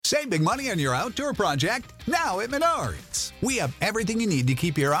Save big money on your outdoor project now at Menards. We have everything you need to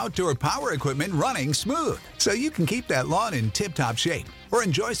keep your outdoor power equipment running smooth so you can keep that lawn in tip-top shape or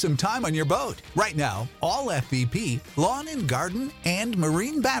enjoy some time on your boat. Right now, all FVP, lawn and garden, and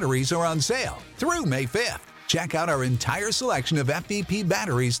marine batteries are on sale through May 5th. Check out our entire selection of FVP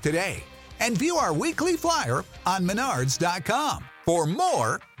batteries today and view our weekly flyer on Menards.com for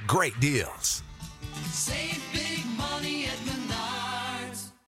more great deals. Save big money at Menards.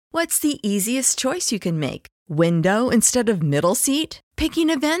 What's the easiest choice you can make? Window instead of middle seat? Picking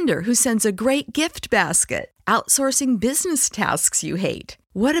a vendor who sends a great gift basket? Outsourcing business tasks you hate?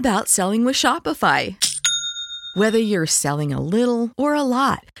 What about selling with Shopify? Whether you're selling a little or a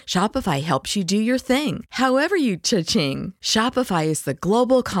lot, Shopify helps you do your thing, however you cha-ching. Shopify is the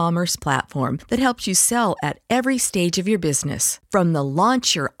global commerce platform that helps you sell at every stage of your business. From the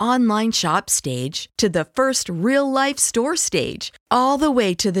launch your online shop stage to the first real-life store stage, all the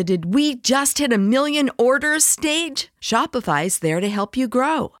way to the did we just hit 1 million orders stage. Shopify's there to help you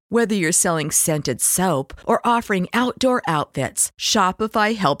grow. Whether you're selling scented soap or offering outdoor outfits,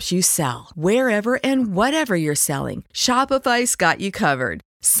 Shopify helps you sell. Wherever and whatever you're selling, Shopify's got you covered.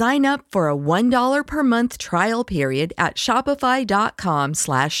 Sign up for a $1 per month trial period at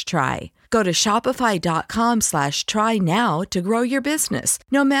shopify.com/try. Go to shopify.com/try now to grow your business,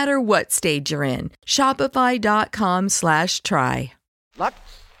 no matter what stage you're in. Shopify.com/try. Lux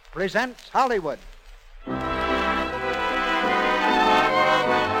presents Hollywood.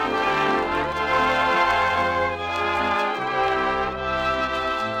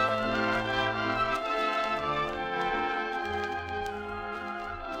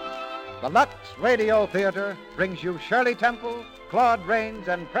 The Lux Radio Theater brings you Shirley Temple, Claude Rains,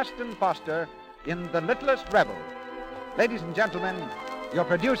 and Preston Foster in The Littlest Rebel. Ladies and gentlemen, your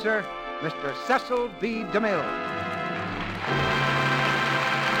producer, Mr. Cecil B. DeMille.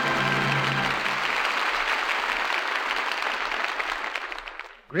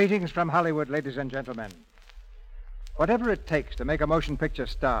 Greetings from Hollywood, ladies and gentlemen. Whatever it takes to make a motion picture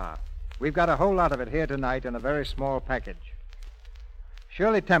star, we've got a whole lot of it here tonight in a very small package.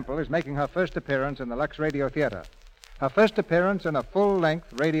 Shirley Temple is making her first appearance in the Lux Radio Theater, her first appearance in a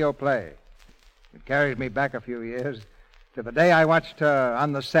full-length radio play. It carries me back a few years to the day I watched her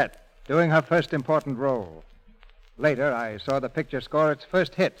on the set doing her first important role. Later, I saw the picture score its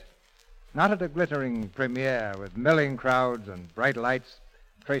first hit, not at a glittering premiere with milling crowds and bright lights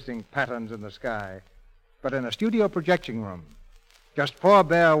tracing patterns in the sky, but in a studio projection room, just 4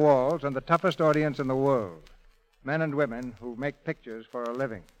 bare walls and the toughest audience in the world. Men and women who make pictures for a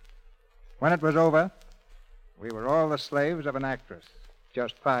living. When it was over, we were all the slaves of an actress,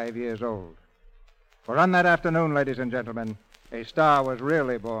 just 5 years old. For on that afternoon, ladies and gentlemen, a star was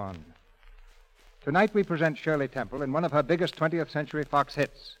really born. Tonight we present Shirley Temple in one of her biggest 20th Century Fox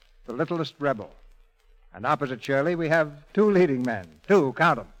hits, The Littlest Rebel. And opposite Shirley we have 2 leading men, 2,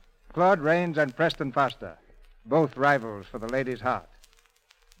 count 'em, Claude Rains and Preston Foster, both rivals for the lady's heart.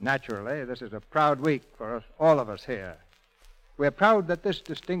 Naturally, this is a proud week for all of us here. We're proud that this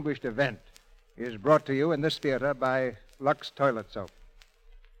distinguished event is brought to you in this theater by Lux Toilet Soap.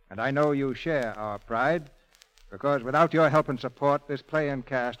 And I know you share our pride, because without your help and support, this play and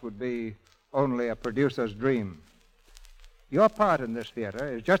cast would be only a producer's dream. Your part in this theater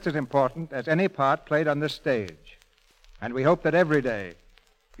is just as important as any part played on this stage. And we hope that every day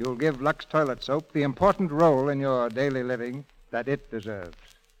you'll give Lux Toilet Soap the important role in your daily living that it deserves.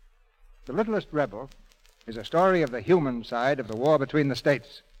 The Littlest Rebel is a story of the human side of the war between the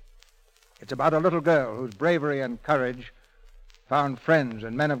states. It's about a little girl whose bravery and courage found friends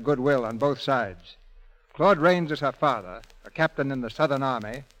and men of goodwill on both sides. Claude Rains is her father, a captain in the Southern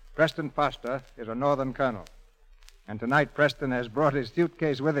Army. Preston Foster is a Northern colonel. And tonight Preston has brought his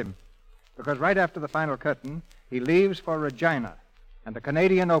suitcase with him, because right after the final curtain, he leaves for Regina and the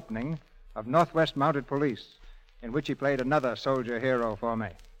Canadian opening of Northwest Mounted Police, in which he played another soldier hero for me.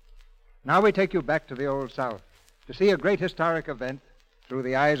 Now we take you back to the Old South to see a great historic event through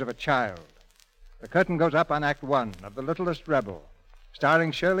the eyes of a child. The curtain goes up on Act 1 of The Littlest Rebel,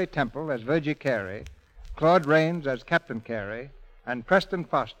 starring Shirley Temple as Virgie Carey, Claude Rains as Captain Carey, and Preston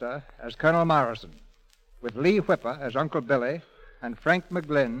Foster as Colonel Morrison, with Lee Whipper as Uncle Billy and Frank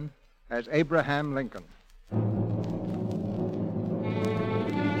McGlynn as Abraham Lincoln.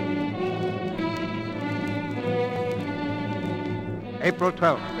 April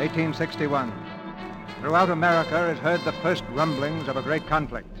 12th, 1861. Throughout America is heard the first rumblings of a great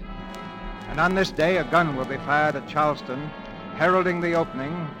conflict. And on this day, a gun will be fired at Charleston, heralding the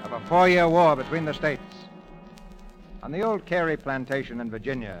opening of a 4-year war between the states. On the old Carey plantation in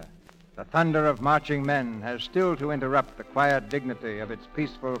Virginia, The thunder of marching men has still to interrupt the quiet dignity of its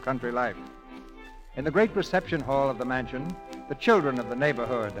peaceful country life. In the great reception hall of the mansion, the children of the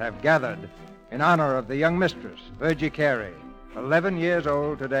neighborhood have gathered in honor of the young mistress, Virgie Carey, 11 years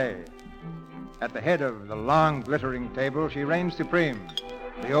old today. At the head of the long, glittering table, she reigns supreme,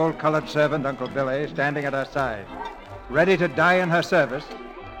 the old colored servant, Uncle Billy, standing at her side, ready to die in her service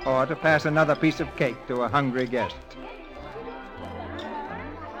or to pass another piece of cake to a hungry guest.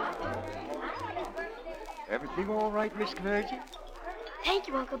 Everything all right, Miss Virgie? Thank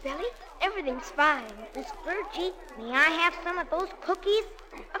you, Uncle Billy. Everything's fine. Miss Virgie, may I have some of those cookies?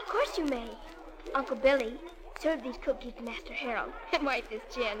 Of course you may. Uncle Billy, serve these cookies to Master Harold and wipe his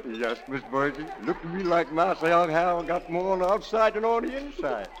chin. Yes, Miss Virgie. Look to me like Master Harold got more on the outside than on the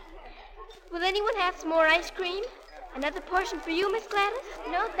inside. Will anyone have some more ice cream? Another portion for you, Miss Gladys?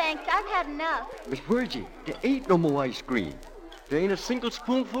 No, thanks. I've had enough. Miss Virgie, there ain't no more ice cream. There ain't a single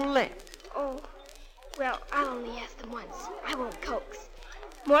spoonful left. Oh, well, I'll only ask them once. I won't coax.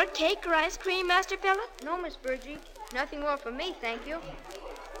 More cake or ice cream, Master Philip? No, Miss Virgie. Nothing more for me, thank you.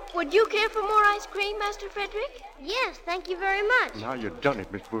 Would you care for more ice cream, Master Frederick? Yes, thank you very much. Now you've done it,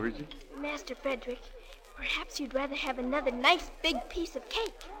 Miss Virgie. Master Frederick, perhaps you'd rather have another nice big piece of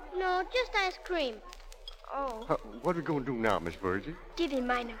cake. No, just ice cream. Oh, What are we going to do now, Miss Virgie? give him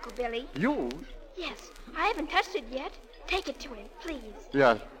mine, Uncle Billy. Yours? Yes, I haven't touched it yet. Take it to him, please.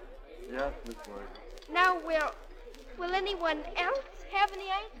 Yes. Yes, Miss Virgie. Now, will anyone else have any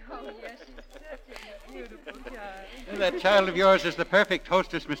ice cream? Oh, yes. That child of yours is the perfect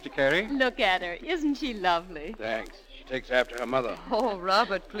hostess, Mr. Carey. Look at her. Isn't she lovely? Thanks. She takes after her mother. Oh,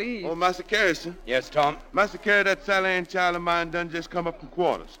 Robert, please. Oh, Master Carey, sir. Yes, Tom? Master Carey, that Sally Ann child of mine done just come up from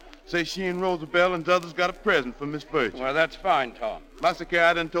quarters. Say she and Rosabelle and the others got a present for Miss Virgie. Well, that's fine, Tom. Master Carey,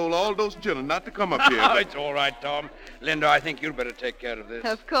 I done told all those children not to come up here. Oh, it's all right, Tom. Linda, I think you'd better take care of this.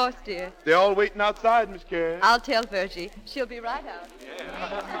 Of course, dear. They're all waiting outside, Miss Carey. I'll tell Virgie. She'll be right out.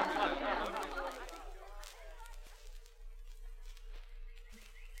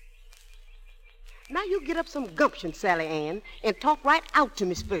 Now you get up some gumption, Sally Ann, and talk right out to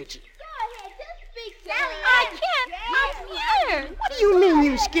Miss Virgie. Go ahead, just speak, Sally. I can't. I'm scared. What do you mean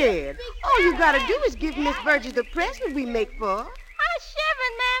you scared? All you gotta do is give Miss Virgie the present we make for her. I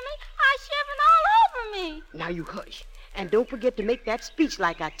shivering, Mammy. I shivering all over me. Now you hush. And don't forget to make that speech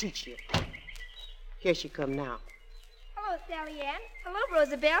like I teach you. Here she come now. Hello, Sally Ann. Hello,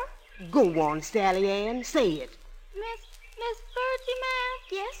 Rosabelle. Go on, Sally Ann, say it. Miss Virgie, ma'am.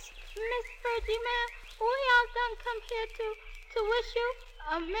 Yes? Miss Virgie, ma'am, we all done come here to wish you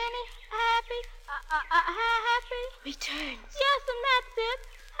a many happy returns. Yes, and that's it.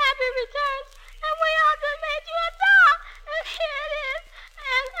 Happy returns. And we all done made you a doll. And here it is.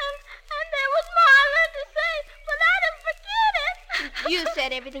 And there was more I learned to say, but I didn't forget it. You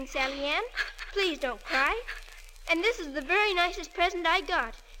said everything, Sally Ann. Please don't cry. And this is the very nicest present I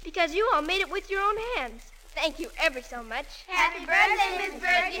got, because you all made it with your own hands. Thank you ever so much. Happy birthday, Miss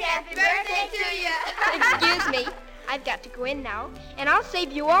Virgie. Happy birthday to you. Excuse me. I've got to go in now, and I'll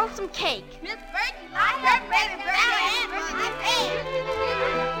save you all some cake. Miss Virgie, I said happy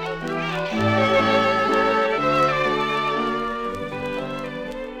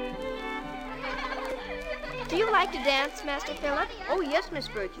birthday. Do you like to dance, Master Philip? Oh, yes, Miss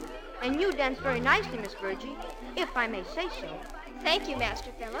Virgie. And you dance very nicely, Miss Virgie, if I may say so. Thank you,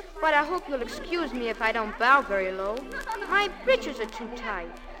 Master Philip. But I hope you'll excuse me if I don't bow very low. My breeches are too tight.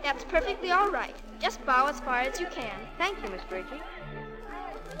 That's perfectly all right. Just bow as far as you can. Thank you, Miss Virgie.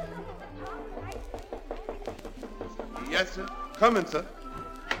 Yes, sir. Coming, sir.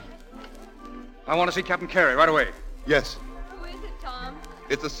 I want to see Captain Carey right away. Yes. Who is it, Tom?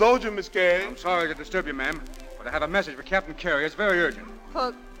 It's a soldier, Miss Carey. I'm sorry to disturb you, ma'am, but I have a message for Captain Carey. It's very urgent.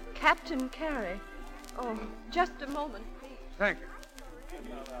 For Captain Carey. Oh, just a moment, please. Thank you.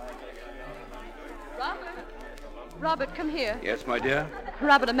 Robert, come here. Yes, my dear?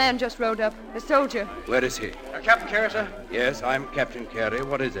 Robert, a man just rode up. A soldier. Where is he? Captain Carey, sir? Yes, I'm Captain Carey.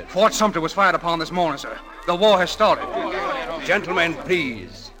 What is it? Fort Sumter was fired upon this morning, sir. The war has started. Gentlemen,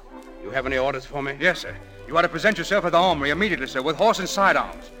 please. You have any orders for me? Yes, sir. You are to present yourself at the armory immediately, sir, with horse and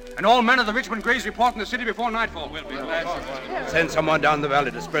sidearms. And all men of the Richmond Grays report in the city before nightfall. We'll be glad. Send someone down the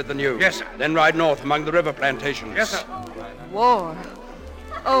valley to spread the news. Yes, sir. Then ride north among the river plantations. Yes, sir. War.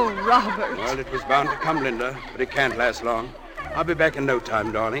 Oh, Robert. Well, it was bound to come, Linda, but it can't last long. I'll be back in no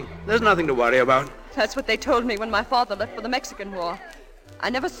time, darling. There's nothing to worry about. That's what they told me when my father left for the Mexican War.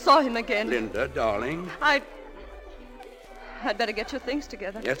 I never saw him again. Linda, darling. I'd better get your things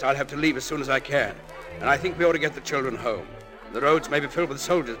together. Yes, I'll have to leave as soon as I can. And I think we ought to get the children home. The roads may be filled with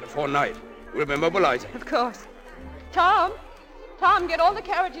soldiers before night. We'll be mobilizing. Of course. Tom! Tom, get all the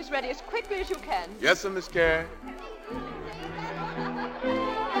carriages ready as quickly as you can. Yes, sir, Miss Carey.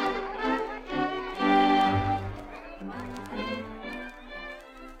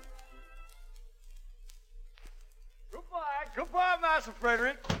 Goodbye, Master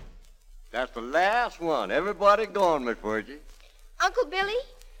Frederick. That's the last one. Everybody gone, Miss Virgie. Uncle Billy,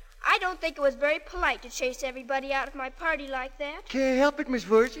 I don't think it was very polite to chase everybody out of my party like that. Can't help it, Miss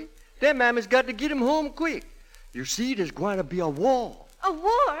Virgie. That mamma's got to get him home quick. You see, there's going to be a war. A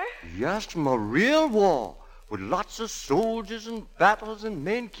war? Yes, a real war. With lots of soldiers and battles and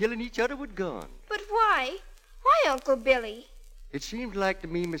men killing each other with guns. But why? Why, Uncle Billy? It seems like to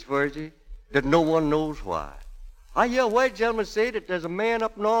me, Miss Virgie, that no one knows why. I hear a white gentleman say that there's a man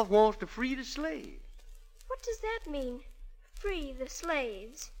up north wants to free the slaves. What does that mean? Free the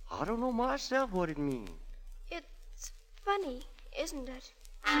slaves? I don't know myself what it means. It's funny, isn't it?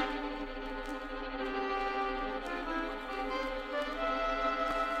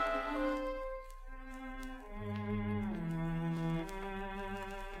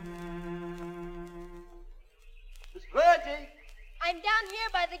 Miss Virgie! I'm down here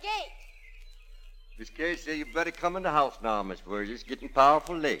by the gate. Miss Carey said you better come in the house now, Miss Virgie. It's getting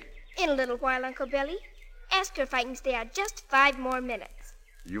powerful late. In a little while, Uncle Billy. Ask her if I can stay out just 5 more minutes.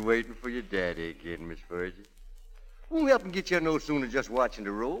 You waiting for your daddy again, Miss Virgie? Won't help him get here no sooner just watching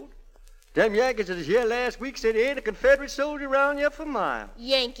the road. Them Yankees that was here last week said there ain't a Confederate soldier around here for miles.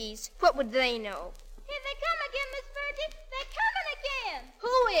 Yankees. What would they know? Here they come again, Miss Virgie. They're coming again.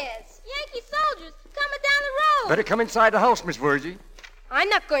 Who is? Yankee soldiers coming down the road. Better come inside the house, Miss Virgie. I'm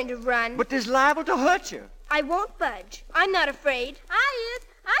not going to run. But there's liable to hurt you. I won't budge. I'm not afraid. I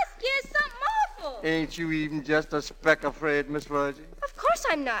scared something awful. Ain't you even just a speck afraid, Miss Virgie? Of course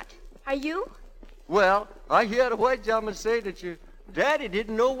I'm not. Are you? Well, I hear the white gentleman say that your daddy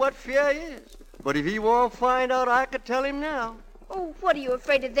didn't know what fear is. But if he won't find out, I could tell him now. Oh, what are you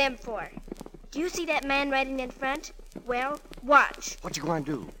afraid of them for? Do you see that man riding in front? Well, watch. What you going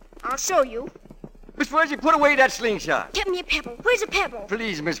to do? I'll show you. Miss Virgie, put away that slingshot. Get me a pebble. Where's a pebble?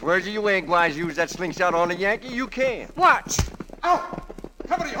 Please, Miss Virgie, you ain't going to use that slingshot on a Yankee. You can't. Watch. Ow!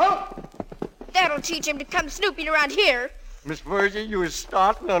 Somebody, help! That'll teach him to come snooping around here. Miss Virgie, you is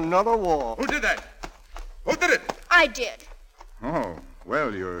starting another war. Who did that? Who did it? I did. Oh,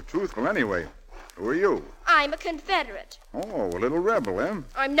 well, you're truthful anyway. Who are you? I'm a Confederate. Oh, a little rebel, eh?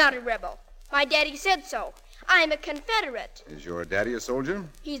 I'm not a rebel. My daddy said so. I'm a Confederate. Is your daddy a soldier?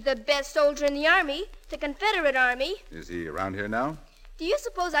 He's the best soldier in the Army, the Confederate Army. Is he around here now? Do you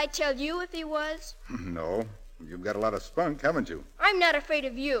suppose I'd tell you if he was? No. You've got a lot of spunk, haven't you? I'm not afraid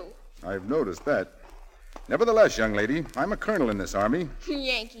of you. I've noticed that. Nevertheless, young lady, I'm a colonel in this army.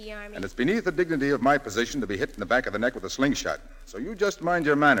 Yankee Army. And it's beneath the dignity of my position to be hit in the back of the neck with a slingshot. So you just mind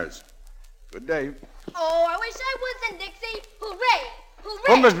your manners. Good day. Oh, I wish I was in Dixie. Hooray! Hooray!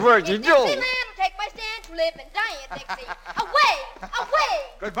 Oh, Miss Virgie, in Joe. Dixieland, will take my stand to live and die in Dixie. Away! Away!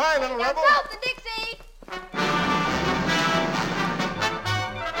 Goodbye, little Now rebel. south to Dixie!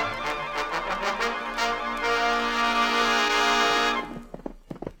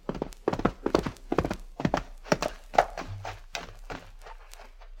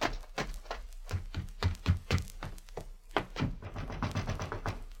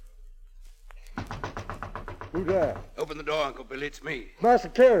 Who's that? Open the door, Uncle Billy. It's me. Master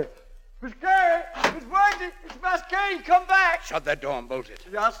Carey. Miss Carey! Miss Virgie! It's Master Carey. Come back! Shut that door and bolt it.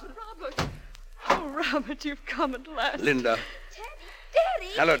 Yes, sir. Robert. Oh, Robert, you've come at last. Linda.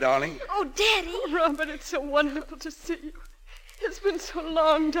 Daddy! Hello, darling. Oh, Daddy! Oh, Robert, it's so wonderful to see you. It's been so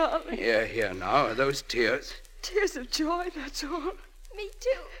long, darling. Here now. Are those tears? Tears of joy, that's all. Me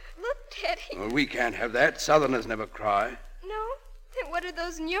too. Look, Daddy. Well, we can't have that. Southerners never cry. No? Then what are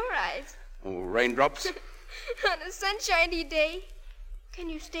those in your eyes? Oh, raindrops? On a sunshiny day. Can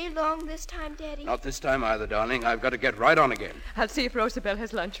you stay long this time, Daddy? Not this time either, darling. I've got to get right on again. I'll see if Rosabelle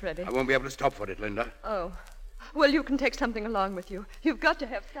has lunch ready. I won't be able to stop for it, Linda. Oh. Well, you can take something along with you. You've got to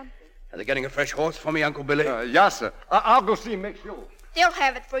have something. Are they getting a fresh horse for me, Uncle Billy? Yes, sir. I'll go see and make sure. They'll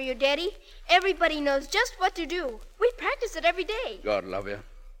have it for you, Daddy. Everybody knows just what to do. We practice it every day. God love you.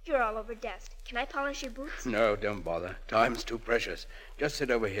 You're all over dust. Can I polish your boots? No, don't bother. Time's too precious. Just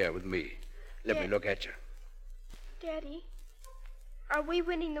sit over here with me. Let me look at you. Daddy, are we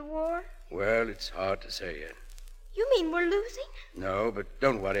winning the war? Well, it's hard to say yet. You mean we're losing? No, but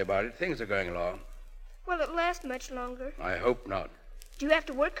don't worry about it. Things are going along. Will it last much longer? I hope not. Do you have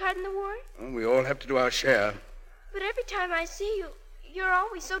to work hard in the war? Well, we all have to do our share. But every time I see you, you're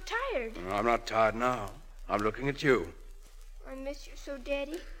always so tired. I'm not tired now. I'm looking at you. I miss you so,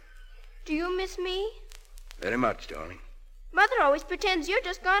 Daddy. Do you miss me? Very much, darling. Mother always pretends you're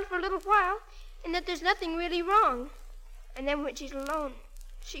just gone for a little while and that there's nothing really wrong. And then when she's alone,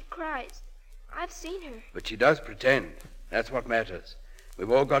 she cries. I've seen her. But she does pretend. That's what matters.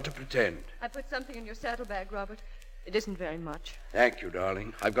 We've all got to pretend. I put something in your saddlebag, Robert. It isn't very much. Thank you,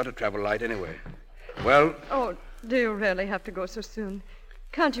 darling. I've got to travel light anyway. Well... Oh, do you really have to go so soon?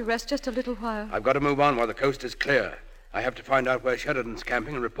 Can't you rest just a little while? I've got to move on while the coast is clear. I have to find out where Sheridan's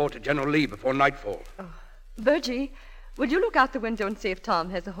camping and report to General Lee before nightfall. Oh. Virgie, would you look out the window and see if Tom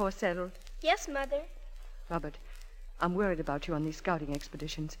has a horse saddled? Yes, Mother. Robert, I'm worried about you on these scouting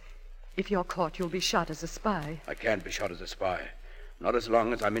expeditions. If you're caught, you'll be shot as a spy. I can't be shot as a spy. Not as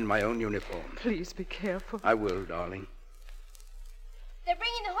long as I'm in my own uniform. Please be careful. I will, darling. They're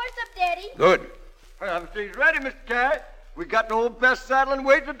bringing the horse up, Daddy. Good. Well, she's ready, Mr. Carey. We got the old best saddle and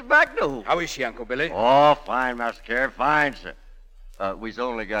waiting at the back door. How is she, Uncle Billy? Oh, fine, Master Carey, fine, sir. We've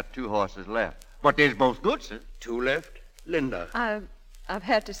only got 2 horses left. But they's both good, sir. 2 left? Linda. I've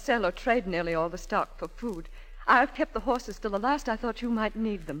had to sell or trade nearly all the stock for food. I've kept the horses till the last. I thought you might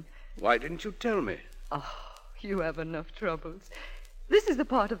need them. Why didn't you tell me? Oh, you have enough troubles. This is the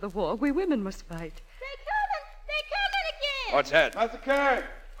part of the war we women must fight. They're coming again. What's that? Master Carey,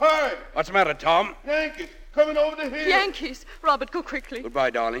 hurry! What's the matter, Tom? Yankees, coming over the hill. Yankees! Robert, go quickly. Goodbye,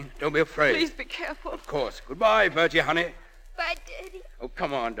 darling. Don't be afraid. Please be careful. Of course. Goodbye, Virgie, honey. Bye, Daddy. Oh,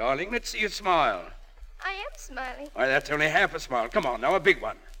 come on, darling. Let's see you smile. I am smiling. Why, that's only half a smile. Come on, now a big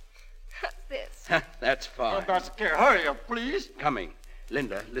one. What's this? That's fine. Master Carey, hurry up, please. Coming.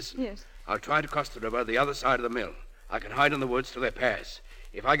 Linda, listen. Yes. I'll try to cross the river the other side of the mill. I can hide in the woods till they pass.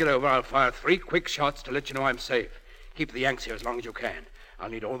 If I get over, I'll fire 3 quick shots to let you know I'm safe. Keep the Yanks here as long as you can. I'll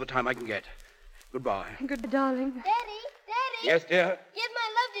need all the time I can get. Goodbye. Goodbye, darling. Daddy. Yes, dear? Give my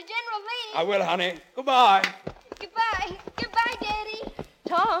love to General Lee. I will, honey. Goodbye. Goodbye, Daddy.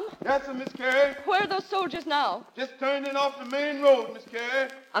 Tom? Yes, sir, Miss Carey. Where are those soldiers now? Just turned in off the main road, Miss Carey.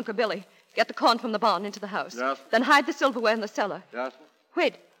 Uncle Billy, get the corn from the barn into the house. Yes. Then hide the silverware in the cellar. Yes, sir.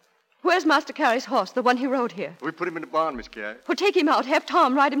 Wait. Where's Master Carey's horse, the one he rode here? We put him in the barn, Miss Carey. Well, take him out. Have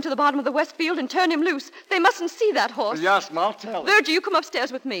Tom ride him to the bottom of the west field and turn him loose. They mustn't see that horse. Yes, I'll tell him. Virgie, you come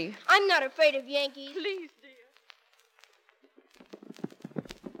upstairs with me. I'm not afraid of Yankees. Please, dear.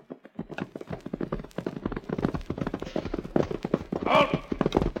 Halt!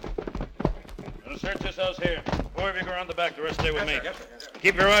 I'll search this house here. 4 of you go around the back. The rest stay with me. Yes, sir.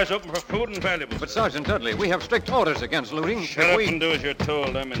 Keep your eyes open for food and valuables. But, Sergeant Dudley, we have strict orders against looting. Shut up and do as you're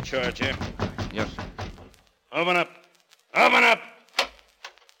told. I'm in charge here. Yes. Open up. Open up!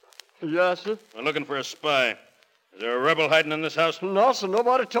 Yes, sir. We're looking for a spy. Is there a rebel hiding in this house? No, sir.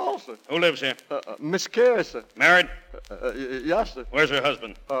 Nobody at all, sir. Who lives here? Miss Carey, sir. Married? Yes, sir. Where's her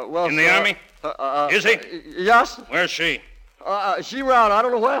husband? Well, in the army? Is he? Yes, sir. Where's she? She round. I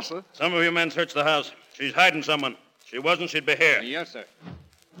don't know where, sir. Some of you men search the house. She's hiding someone. If she wasn't, she'd be here. Yes, sir.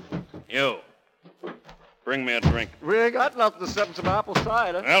 You. Bring me a drink. We ain't got nothing except some apple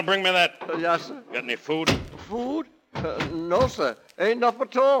cider. Well, bring me that. Yes, sir. Got any food? Food? No, sir. Ain't nothing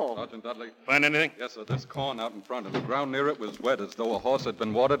at all. Sergeant Dudley. Find anything? Yes, sir. This corn out in front of the ground near it was wet as though a horse had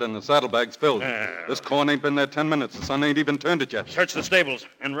been watered and the saddlebags filled. This corn ain't been there 10 minutes. The sun ain't even turned it yet. Search the stables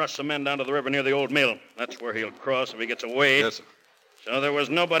and rush some men down to the river near the old mill. That's where he'll cross if he gets away. Yes, sir. So there was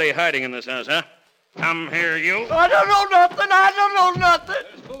nobody hiding in this house, huh? Come here, you. I don't know nothing. I don't know nothing.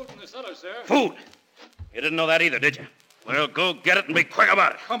 There's food in the cellar, sir. Food? You didn't know that either, did you? Well, go get it and be quick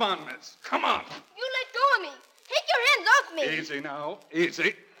about it. Come on, miss. Come on. You let go of me. Take your hands off me. Easy now.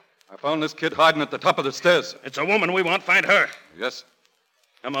 Easy. I found this kid hiding at the top of the stairs. It's a woman we want. Find her. Yes.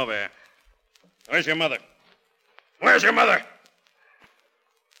 Come over here. Where's your mother? Where's your mother?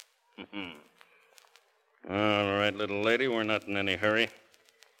 All right, little lady, we're not in any hurry.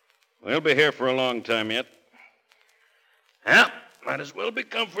 We'll be here for a long time yet. Yeah, might as well be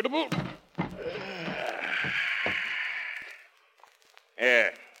comfortable.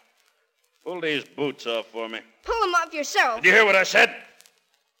 Here. Pull these boots off for me. Pull them off yourself. Did you hear what I said?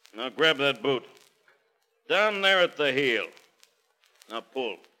 Now grab that boot. Down there at the heel. Now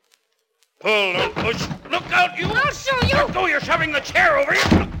pull. Pull, don't push. Look out, you! I'll show you! Let go, you're shoving the chair over you.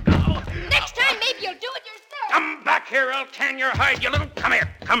 Next time, maybe you'll do it yourself. Come back here, I'll tan your hide, you little... Come here.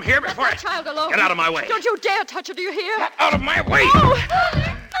 Come here before Let that child alone. Get out of my way. Don't you dare touch her, do you hear? Get out of my way! Oh!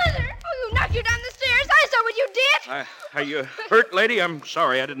 Mother! Oh, you knocked you down the stairs. I saw what you did. Are you hurt, lady? I'm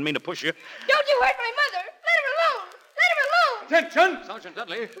sorry. I didn't mean to push you. Don't you hurt my mother. Let her alone. Let her alone. Attention! Sergeant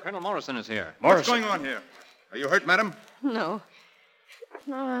Dudley, Colonel Morrison is here. What's going on here? Are you hurt, madam? No.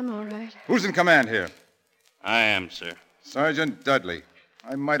 No, I'm all right. Who's in command here? I am, sir. Sergeant Dudley.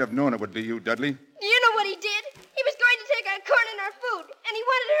 I might have known it would be you, Dudley. Do you know what he did? He was going to take our corn and our food, and he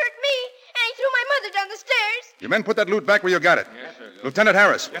wanted to hurt me, and he threw my mother down the stairs. You men put that loot back where you got it. Yes, sir. Lieutenant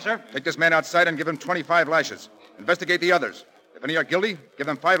Harris. Yes, sir. Take this man outside and give him 25 lashes. Investigate the others. If any are guilty, give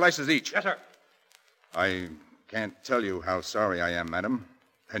them 5 licenses each. Yes, sir. I can't tell you how sorry I am, madam.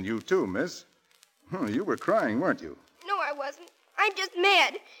 And you too, miss. You were crying, weren't you? No, I wasn't. I'm just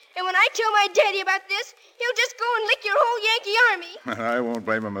mad. And when I tell my daddy about this, he'll just go and lick your whole Yankee army. I won't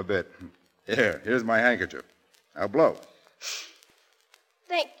blame him a bit. Here's my handkerchief. Now blow.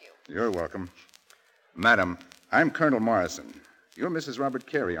 Thank you. You're welcome. Madam, I'm Colonel Morrison. You're Mrs. Robert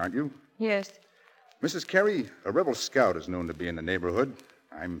Carey, aren't you? Yes. Mrs. Carey, a rebel scout is known to be in the neighborhood.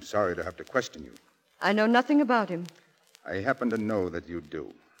 I'm sorry to have to question you. I know nothing about him. I happen to know that you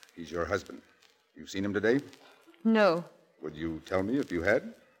do. He's your husband. You've seen him today? No. Would you tell me if you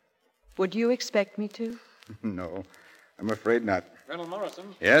had? Would you expect me to? No, I'm afraid not. Colonel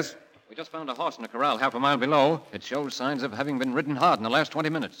Morrison? Yes? We just found a horse in a corral half a mile below. It shows signs of having been ridden hard in the last 20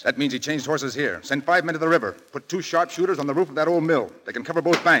 minutes. That means he changed horses here. Send 5 men to the river. Put 2 sharpshooters on the roof of that old mill. They can cover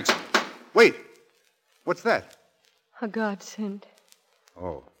both banks. Wait! What's that? A godsend.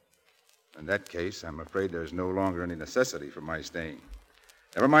 Oh. In that case, I'm afraid there's no longer any necessity for my staying.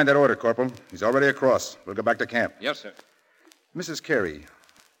 Never mind that order, Corporal. He's already across. We'll go back to camp. Yes, sir. Mrs. Carey,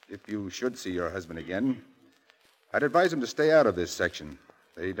 if you should see your husband again, I'd advise him to stay out of this section.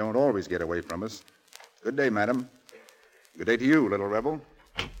 They don't always get away from us. Good day, madam. Good day to you, little rebel.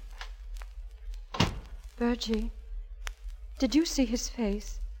 Virgie, did you see his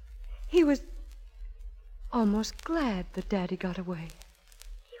face? He was almost glad that Daddy got away.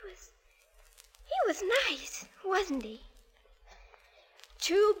 He was nice, wasn't he?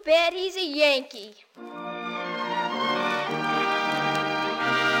 Too bad he's a Yankee.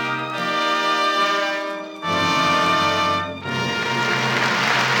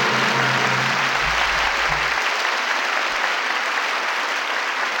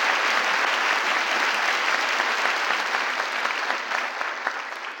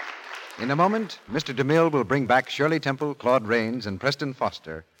 In a moment, Mr. DeMille will bring back Shirley Temple, Claude Rains, and Preston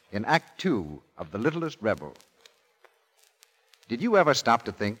Foster in Act 2 of The Littlest Rebel. Did you ever stop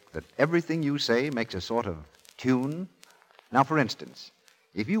to think that everything you say makes a sort of tune? Now, for instance,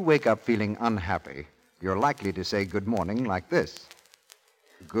 if you wake up feeling unhappy, you're likely to say good morning like this.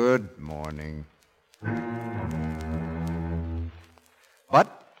 Good morning.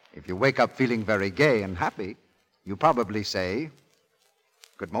 But if you wake up feeling very gay and happy, you probably say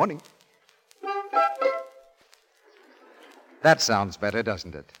good morning. That sounds better,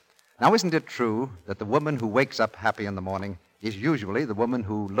 doesn't it? Now, isn't it true that the woman who wakes up happy in the morning is usually the woman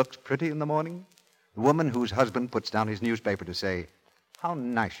who looks pretty in the morning? The woman whose husband puts down his newspaper to say, how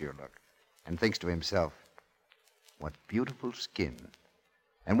nice you look, and thinks to himself, what beautiful skin.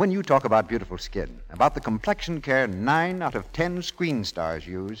 And when you talk about beautiful skin, about the complexion care 9 out of 10 screen stars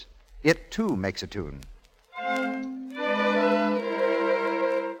use, it too makes a tune.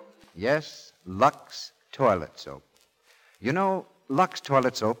 Yes, Lux toilet soap. You know, Lux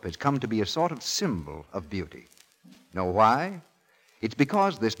toilet soap has come to be a sort of symbol of beauty. Know why? It's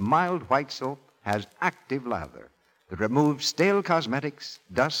because this mild white soap has active lather that removes stale cosmetics,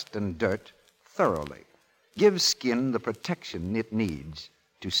 dust, and dirt thoroughly, gives skin the protection it needs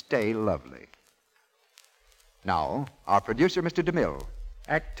to stay lovely. Now, our producer, Mr. DeMille.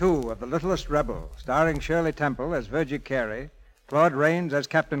 Act 2 of The Littlest Rebel, starring Shirley Temple as Virgie Carey, Claude Rains as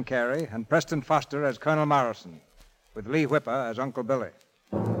Captain Carey, and Preston Foster as Colonel Morrison, with Lee Whipper as Uncle Billy.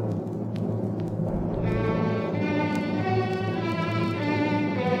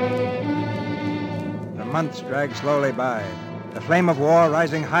 The months drag slowly by, the flame of war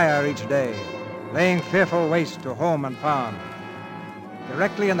rising higher each day, laying fearful waste to home and farm.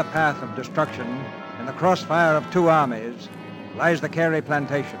 Directly in the path of destruction, in the crossfire of 2 armies, lies the Carey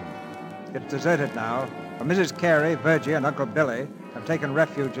plantation. It's deserted now, for Mrs. Carey, Virgie, and Uncle Billy have taken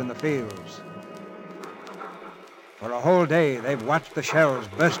refuge in the fields. For a whole day, they've watched the shells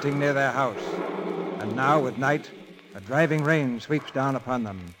bursting near their house. And now, with night, a driving rain sweeps down upon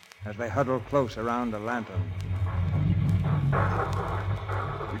them as they huddle close around a lantern.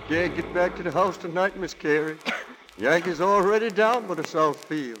 We can't get back to the house tonight, Miss Carey. Yankees already down by the south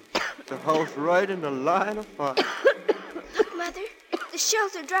field. The house right in the line of fire. Look, Mother. The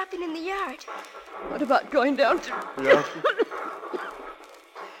shells are dropping in the yard. What about going down to... Yes?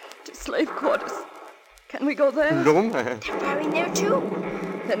 to slave quarters? Can we go there? No, ma'am. They're firing there, too.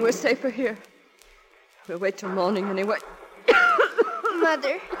 Then we're safer here. We'll wait till morning anyway.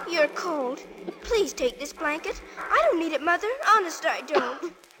 Mother, you're cold. Please take this blanket. I don't need it, Mother. Honest, I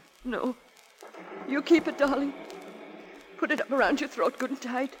don't. No. You keep it, darling. Put it up around your throat good and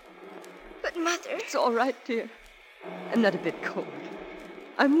tight. But, Mother... It's all right, dear. I'm not a bit cold.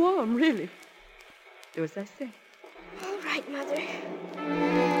 I'm warm, really. Do as I say. All right, Mother.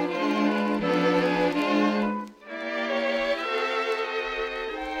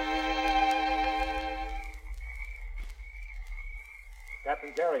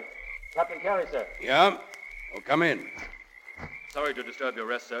 Captain Carey. Captain Carey, sir. Yeah? Oh, come in. Sorry to disturb your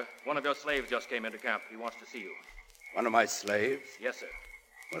rest, sir. One of your slaves just came into camp. He wants to see you. One of my slaves? Yes, sir.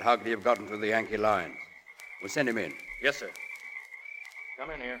 Well, how could he have gotten through the Yankee lines? We'll send him in. Yes, sir.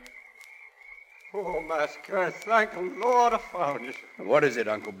 Come in here. Oh, Master Carey, thank the Lord I found you. What is it,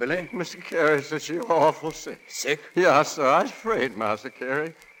 Uncle Billy? Mr. Carey says she's awful sick. Sick? Yeah, sir. I was afraid, Master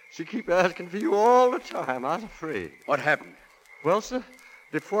Carey. She keep asking for you all the time. I was afraid. What happened? Well, sir,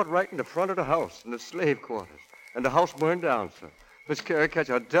 they fought right in the front of the house in the slave quarters. And the house burned down, sir. Miss Carey catch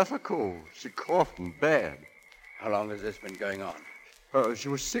a death of cold. She coughing bad. How long has this been going on? She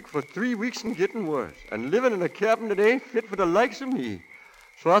was sick for 3 weeks and getting worse. And living in a cabin that ain't fit for the likes of me.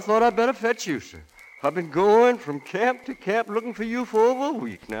 So I thought I'd better fetch you, sir. I've been going from camp to camp looking for you for over a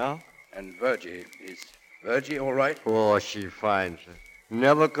week now. And Virgie, is Virgie all right? Oh, she fine, sir.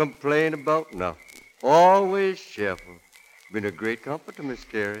 Never complain about nothing. Always cheerful. Been a great comfort to Miss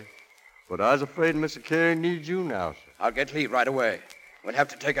Carey. But I was afraid Mr. Carey needs you now, sir. I'll get Lee right away. We'll have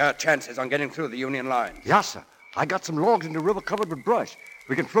to take our chances on getting through the Union lines. Yes, sir. I got some logs in the river covered with brush.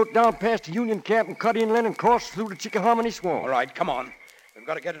 We can float down past the Union camp and cut inland and cross through the Chickahominy swamp. All right, come on. We've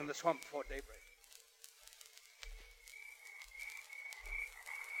got to get into the swamp before daybreak.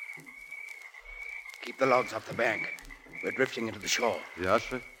 Keep the logs off the bank. We're drifting into the shore. Yes,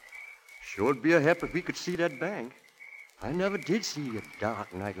 sir. Sure'd be a help if we could see that bank. I never did see a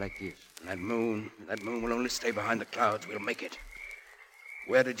dark night like this. And that moon will only stay behind the clouds. We'll make it.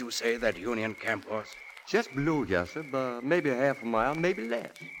 Where did you say that Union camp was? Just below, yes, sir. Maybe half a mile, maybe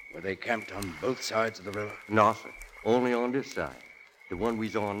less. Were they camped on both sides of the river? No, sir. Only on this side. The one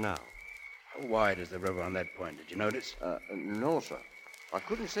we's on now. How wide is the river on that point? Did you notice? No, sir. I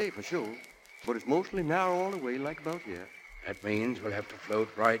couldn't say for sure. But it's mostly narrow all the way, like about here. That means we'll have to float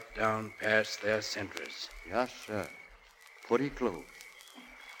right down past their sentries. Yes, sir. Pretty close.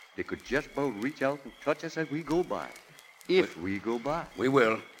 They could just about reach out and touch us as we go by. If we go by. We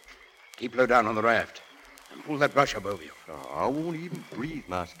will. Keep low down on the raft. And pull that brush up over you. I won't even breathe,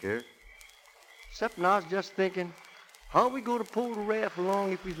 Master Carey. Except I was just thinking, how we going to pull the raft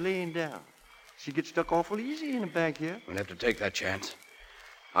along if we're laying down? She gets stuck awful easy in the bank here. We'll have to take that chance.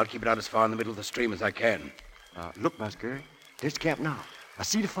 I'll keep it out as far in the middle of the stream as I can. Look, Master Carey. There's camp now. I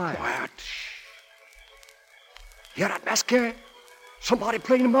see the fire. Quiet. Hear that, Master Carey? Somebody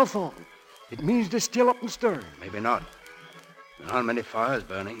playing a mouth organ. It means they're still up and stirring. Maybe not. There aren't many fires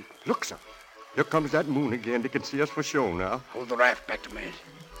burning. Look, sir. Here comes that moon again. They can see us for sure now. Hold the raft back to me.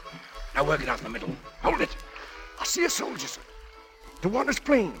 Now work it out in the middle. Hold it. I see a soldier, sir. The one that's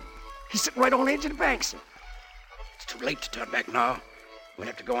playing. He's sitting right on the edge of the bank, sir. It's too late to turn back now. We'll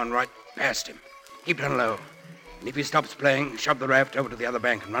have to go on right past him. Keep down low. And if he stops playing, shove the raft over to the other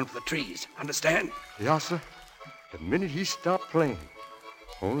bank and run for the trees. Understand? Yes, sir. The minute he stopped playing.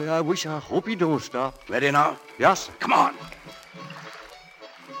 Only I hope he don't stop. Ready now? Yes, sir. Come on.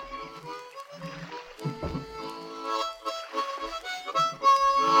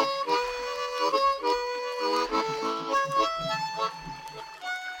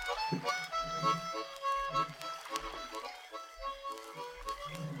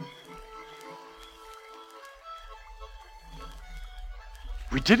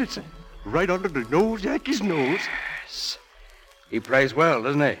 We did it, sir. Right under the nose, Yankee's nose. Yes. He plays well,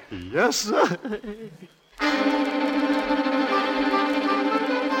 doesn't he? Yes, sir.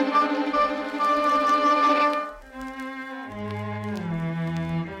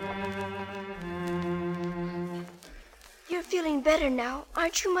 You're feeling better now,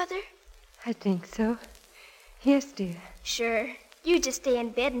 aren't you, Mother? I think so. Yes, dear. Sure. You just stay in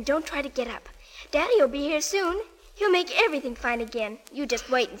bed and don't try to get up. Daddy'll be here soon. He'll make everything fine again. You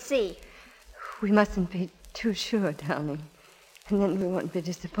just wait and see. We mustn't be too sure, darling. And then we won't be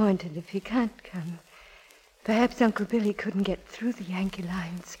disappointed if he can't come. Perhaps Uncle Billy couldn't get through the Yankee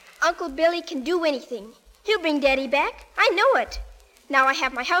lines. Uncle Billy can do anything. He'll bring Daddy back. I know it. Now I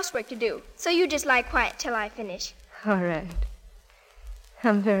have my housework to do, so you just lie quiet till I finish. All right.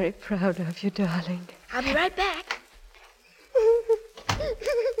 I'm very proud of you, darling. I'll be right back.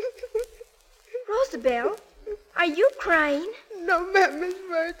 Rosabelle, are you crying? No, ma'am, Miss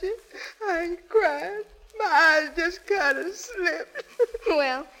Virgie. I ain't crying. My eyes just kind of slipped.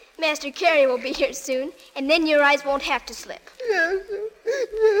 Well, Master Carey will be here soon, and then your eyes won't have to slip. Yes, sir.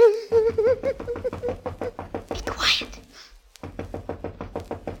 Yes, sir. Be quiet.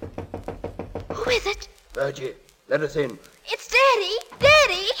 Who is it? Virgie, let us in. It's Daddy!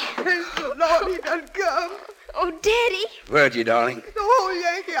 Daddy! Praise the Lord, he done come. Oh, Daddy! Virgie, darling. The whole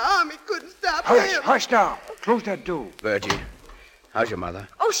Yankee army couldn't stop Hush, him. hush now. Close that door. Virgie, how's your mother?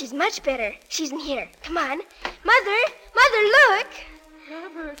 Oh, she's much better. She's in here. Come on. Mother! Mother, look!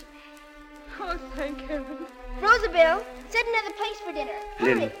 Robert. Oh, thank heaven. Rosabelle, set another place for dinner.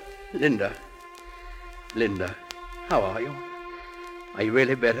 Hurry. Linda, how are you? Are you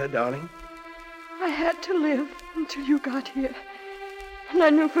really better, darling? I had to live until you got here. And I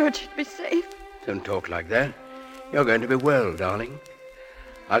knew Virgie'd be safe. Don't talk like that. You're going to be well, darling.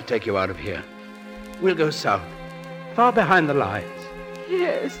 I'll take you out of here. We'll go south, far behind the lines.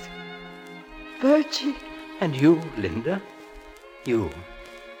 Yes. Virgie. And you, Linda? You.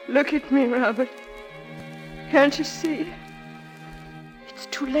 Look at me, Robert. Can't you see? It's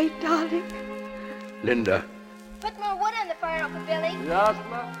too late, darling. Linda. Put more wood on the fire, Uncle Billy. Yes,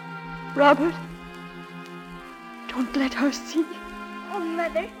 Ma. Robert, don't let her see. Oh,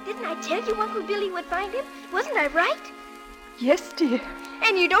 Mother, didn't I tell you Uncle Billy would find him? Wasn't I right? Yes, dear.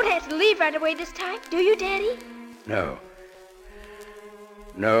 And you don't have to leave right away this time, do you, Daddy?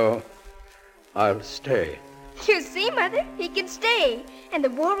 No, I'll stay. You see, Mother, he can stay. And the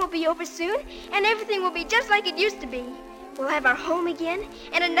war will be over soon, and everything will be just like it used to be. We'll have our home again,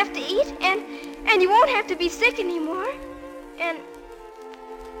 and enough to eat, and you won't have to be sick anymore. And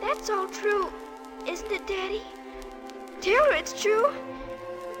that's all true, isn't it, Daddy? Tell her it's true.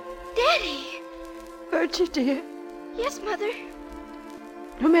 Daddy. Virgie, dear. Yes, Mother.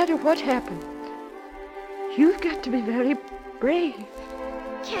 No matter what happens, you've got to be very brave.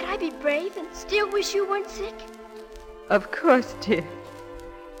 Can't I be brave and still wish you weren't sick? Of course, dear.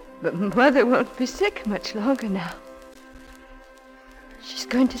 But Mother won't be sick much longer now. She's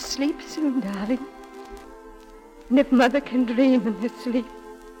going to sleep soon, darling. And if Mother can dream in her sleep.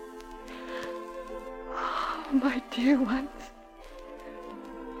 Oh, my dear ones.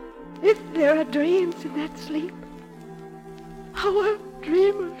 If there are dreams in that sleep, how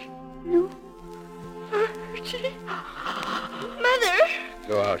dreamers you, Virgie. Mother!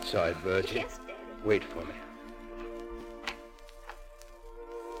 Go outside, Virgie. Yes, Daddy. Wait for me.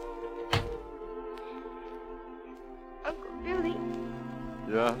 Uncle Billy.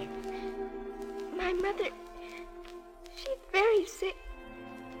 Yes? My mother, she's very sick.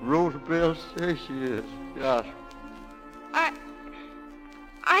 Rosabelle says she is. Yes.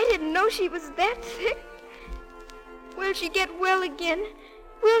 I didn't know she was that sick. Will she get well again?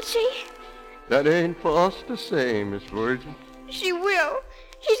 Will she? That ain't for us to say, Miss Virgin. She will.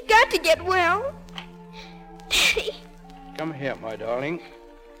 She's got to get well. Daddy. Come here, my darling.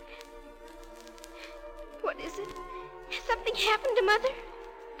 What is it? Has something happened to Mother?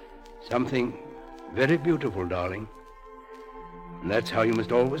 Something very beautiful, darling. And that's how you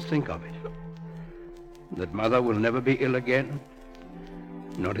must always think of it. That Mother will never be ill again,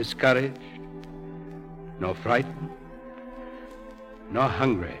 nor discouraged, nor frightened, nor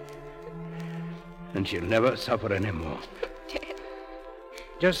hungry. And she'll never suffer anymore. Dad.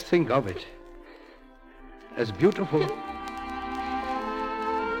 Just think of it as beautiful.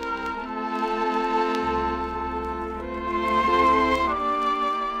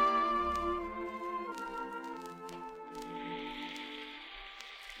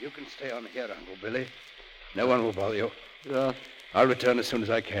 You can stay on here, Uncle Billy. No one will bother you. Yeah. I'll return as soon as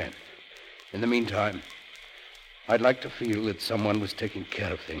I can. In the meantime, I'd like to feel that someone was taking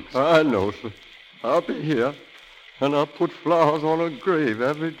care of things. I know, sir. I'll be here, and I'll put flowers on her grave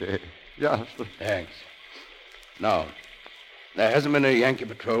every day. Yes, sir. Thanks. Now, there hasn't been a Yankee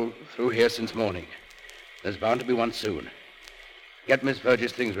patrol through here since morning. There's bound to be one soon. Get Miss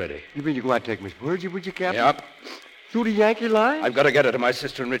Virgie's things ready. You mean you're going to take Miss Virgie with you, Captain? Yep. Through the Yankee line? I've got to get her to my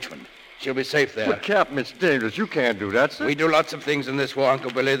sister in Richmond. She'll be safe there. But, Captain, it's dangerous. You can't do that, sir. We do lots of things in this war, Uncle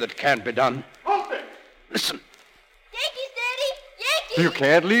Billy, that can't be done. Open! Listen. Yankees, Daddy! Yankees! You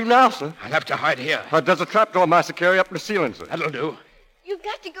can't leave now, sir. I'll have to hide here. There's a trapdoor, Master Carey, up in the ceiling, sir. That'll do. You've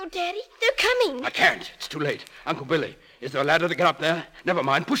got to go, Daddy. They're coming. I can't. It's too late. Uncle Billy, is there a ladder to get up there? Never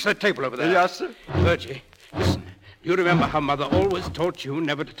mind. Push that table over there. Yes, sir. Virgie, listen. Do you remember how Mother always taught you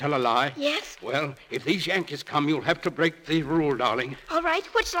never to tell a lie? Yes. Well, if these Yankees come, you'll have to break the rule, darling. All right.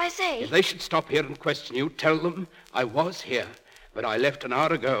 What shall I say? If they should stop here and question you, tell them I was here, but I left an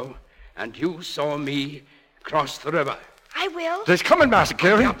hour ago, and you saw me cross the river. I will. They're coming, Master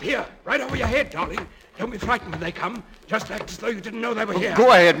Carey. Up here, right over your head, darling. Don't be frightened when they come. Just act as though you didn't know they were here.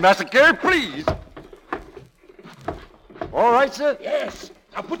 Go ahead, Master Carey, please. All right, sir? Yes.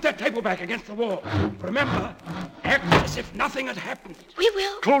 Now put that table back against the wall. Remember, act as if nothing had happened. We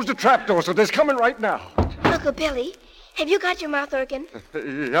will. Close the trapdoor, so they're coming right now. Uncle Billy, have you got your mouth organ?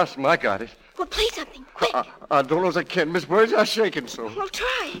 Yes, I got it. Well, play something, quick. I don't know as I can. Miss Virgie, I'm shaking so. Well,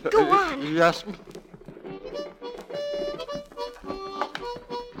 try. Go on. Yes.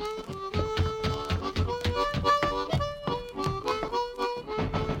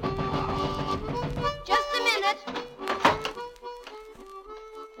 Just a minute.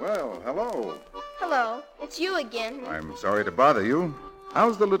 Well, hello. Hello. It's you again. I'm sorry to bother you.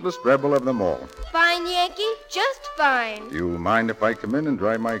 How's the littlest rebel of them all? Fine, Yankee. Just fine. Do you mind if I come in and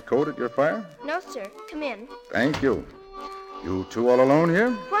dry my coat at your fire? No, sir. Come in. Thank you. You two all alone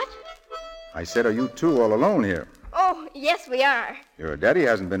here? What? I said, are you two all alone here? Oh, yes, we are. Your daddy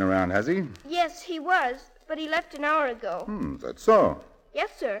hasn't been around, has he? Yes, he was, but he left an hour ago. That's so. Yes,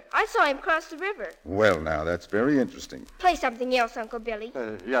 sir. I saw him cross the river. Well, now, that's very interesting. Play something else, Uncle Billy.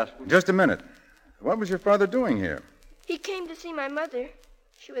 Yes. Just a minute. What was your father doing here? He came to see my mother.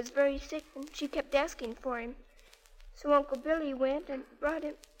 She was very sick, and she kept asking for him. So Uncle Billy went and brought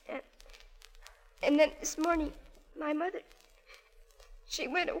him, and then this morning, my mother, she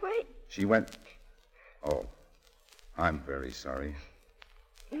went away. She went... Oh, I'm very sorry.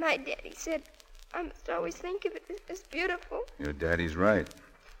 My daddy said I must always think of it as beautiful. Your daddy's right.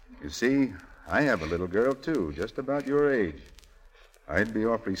 You see, I have a little girl, too, just about your age. I'd be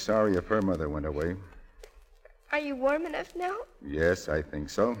awfully sorry if her mother went away. Are you warm enough now? Yes, I think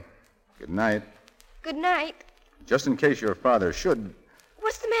so. Good night. Good night. Just in case your father should...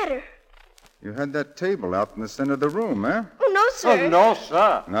 What's the matter? You had that table out in the center of the room, eh? Oh, no, sir. Oh, no,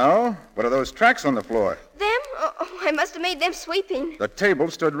 sir. No? What are those tracks on the floor? Them? Oh, I must have made them sweeping. The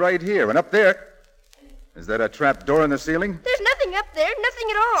table stood right here, and up there... Is that a trap door in the ceiling? There's nothing up there, nothing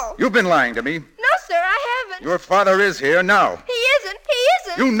at all. You've been lying to me. No, sir, I haven't. Your father is here now. He isn't.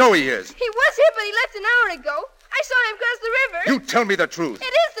 You know he is. He was here, but he left an hour ago. I saw him cross the river. You tell me the truth. It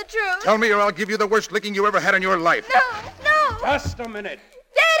is the truth. Tell me or I'll give you the worst licking you ever had in your life. No. Just a minute.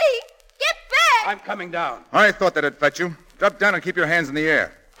 Daddy, get back. I'm coming down. I thought that'd fetch you. Drop down and keep your hands in the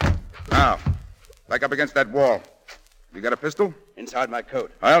air. Now, back up against that wall. You got a pistol? Inside my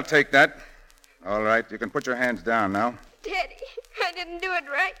coat. I'll take that. All right, you can put your hands down now. Daddy, I didn't do it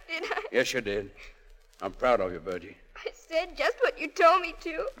right, did I? Yes, you did. I'm proud of you, Virgie. I said just what you told me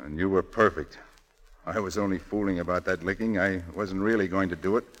to. And you were perfect. I was only fooling about that licking. I wasn't really going to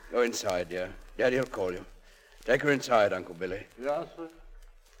do it. Go inside, dear. Daddy'll call you. Take her inside, Uncle Billy. Yes, sir.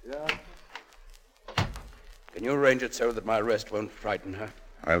 Yeah. Can you arrange it so that my arrest won't frighten her?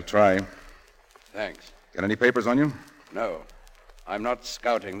 I'll try. Thanks. Got any papers on you? No. I'm not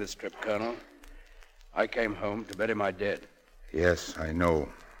scouting this trip, Colonel. I came home to bury my dead. Yes, I know.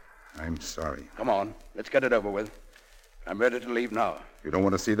 I'm sorry. Come on. Let's get it over with. I'm ready to leave now. You don't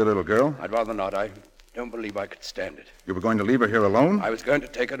want to see the little girl? I'd rather not. I don't believe I could stand it. You were going to leave her here alone? I was going to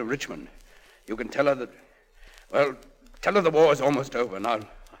take her to Richmond. You can tell her that... Well, tell her the war is almost over, and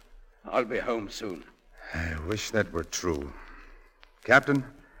I'll be home soon. I wish that were true. Captain,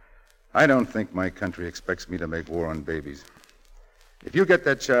 I don't think my country expects me to make war on babies. If you get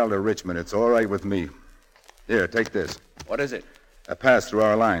that child to Richmond, it's all right with me. Here, take this. What is it? A pass through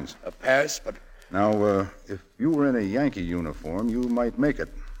our lines. A pass, but... Now, if you were in a Yankee uniform, you might make it.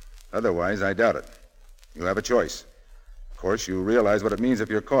 Otherwise, I doubt it. You have a choice. Of course, you realize what it means if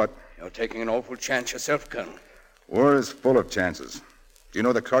you're caught. You're taking an awful chance yourself, Colonel. War is full of chances. Do you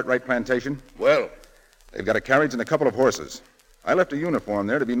know the Cartwright plantation? Well? They've got a carriage and a couple of horses. I left a uniform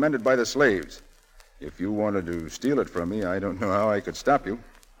there to be mended by the slaves. If you wanted to steal it from me, I don't know how I could stop you.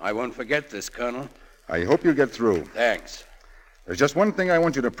 I won't forget this, Colonel. I hope you get through. Thanks. There's just one thing I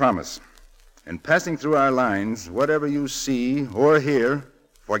want you to promise. In passing through our lines, whatever you see or hear,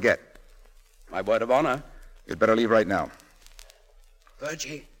 forget. My word of honor. You'd better leave right now.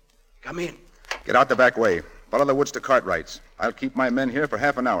 Virgie, come in. Get out the back way. Follow the woods to Cartwright's. I'll keep my men here for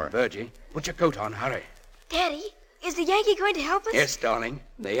half an hour. Virgie, put your coat on. Hurry. Daddy, is the Yankee going to help us? Yes, darling.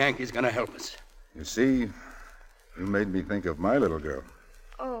 The Yankee's going to help us. You see, you made me think of my little girl.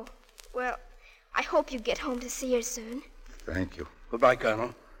 Oh, well, I hope you get home to see her soon. Thank you. Goodbye,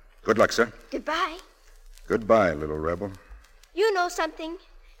 Colonel. Good luck, sir. Goodbye. Goodbye, little rebel. You know something.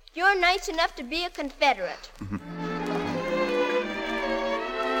 You're nice enough to be a Confederate.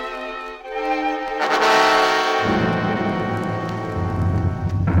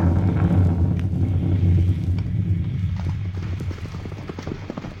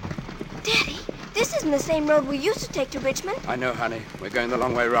 Daddy, this isn't the same road we used to take to Richmond. I know, honey. We're going the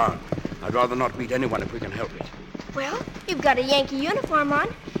long way round. I'd rather not meet anyone if we can help it. Well, you've got a Yankee uniform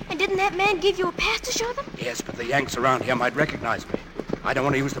on. And didn't that man give you a pass to show them? Yes, but the Yanks around here might recognize me. I don't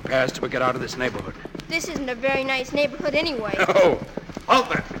want to use the pass till we get out of this neighborhood. This isn't a very nice neighborhood anyway. No. Halt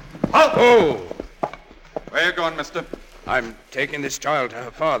there. Halt! Oh! Where you going, mister? I'm taking this child to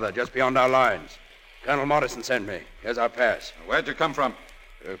her father just beyond our lines. Colonel Morrison sent me. Here's our pass. Where'd you come from?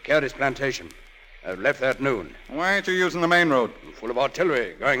 Carey's plantation. I left there at noon. Why ain't you using the main road? Full of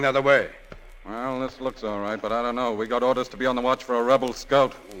artillery, going the other way. Well, this looks all right, but I don't know. We got orders to be on the watch for a rebel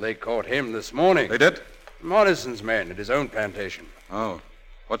scout. Well, they caught him this morning. They did? Morrison's men at his own plantation. Oh.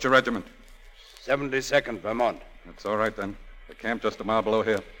 What's your regiment? 72nd Vermont. That's all right, then. The camp just a mile below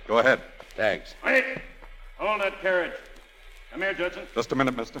here. Go ahead. Thanks. Wait! Hold that carriage. Come here, Judson. Just a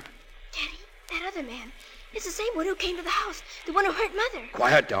minute, mister. That other man. It's the same one who came to the house. The one who hurt Mother.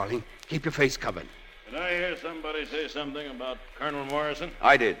 Quiet, darling. Keep your face covered. Did I hear somebody say something about Colonel Morrison?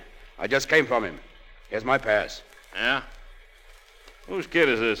 I did. I just came from him. Here's my pass. Yeah? Whose kid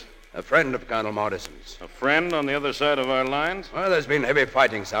is this? A friend of Colonel Morrison's. A friend on the other side of our lines? Well, there's been heavy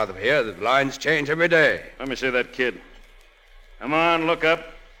fighting south of here. The lines change every day. Let me see that kid. Come on, look up.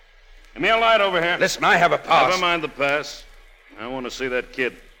 Give me a light over here. Listen, I have a pass. Never mind the pass. I want to see that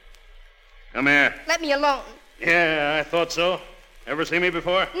kid. Come here. Let me alone. Yeah, I thought so. Ever seen me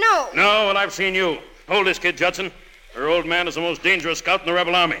before? No. No, well, I've seen you. Hold this kid, Judson. Her old man is the most dangerous scout in the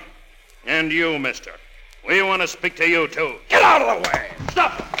rebel army. And you, mister. We want to speak to you, too. Get out of the way!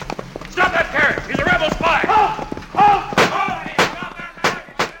 Stop! Stop that carriage! He's a rebel spy! Halt! Halt!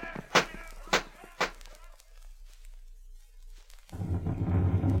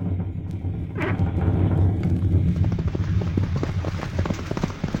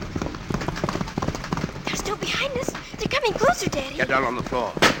 They're still behind us. They're coming closer, Daddy. Get down on the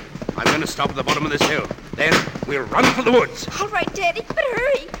floor. I'm going to stop at the bottom of this hill. Then we'll run for the woods. All right, Daddy, but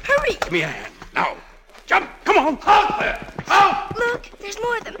hurry, hurry. Give me a hand. Now. Jump! Come on! Halt there! Halt! Look, there's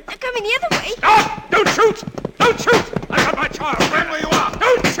more of them. They're coming the other way. Stop! Don't shoot! Don't shoot! I got my child. Stand where you are.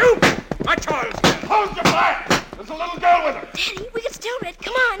 Don't shoot! My child's here. Hold your fire! There's a little girl with her. Daddy, we can still read.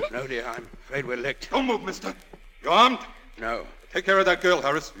 Come on. No, dear, I'm afraid we're licked. Don't move, mister. You armed? No. Take care of that girl,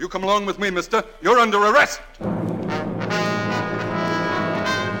 Harris. You come along with me, mister. You're under arrest.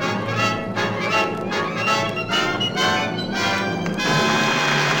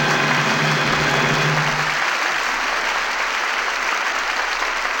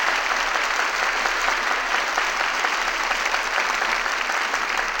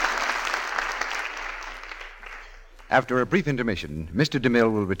 After a brief intermission, Mr. DeMille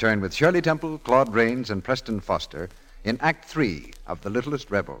will return with Shirley Temple, Claude Rains, and Preston Foster in Act 3 of The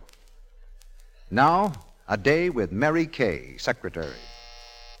Littlest Rebel. Now, a day with Mary Kay, secretary.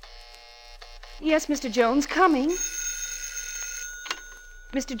 Yes, Mr. Jones, coming.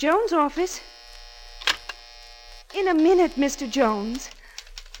 Mr. Jones' office. In a minute, Mr. Jones.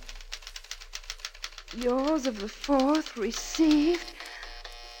 Yours of the 4th received.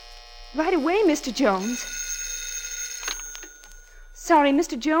 Right away, Mr. Jones. Sorry,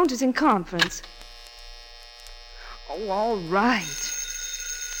 Mr. Jones is in conference. Oh, all right.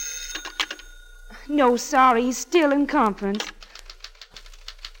 No, sorry, he's still in conference.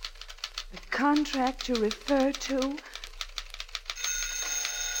 The contract to refer to.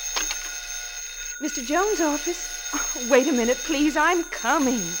 Mr. Jones' office. Oh, wait a minute, please. I'm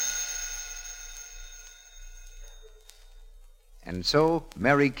coming. And so,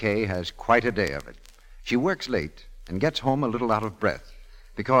 Mary Kay has quite a day of it. She works late and gets home a little out of breath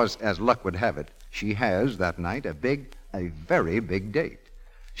because, as luck would have it, she has, that night, a very big date.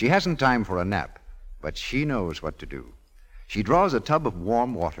 She hasn't time for a nap, but she knows what to do. She draws a tub of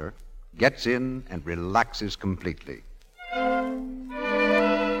warm water, gets in, and relaxes completely.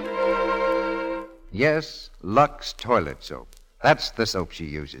 Yes, Lux toilet soap. That's the soap she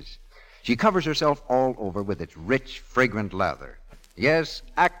uses. She covers herself all over with its rich, fragrant lather. Yes,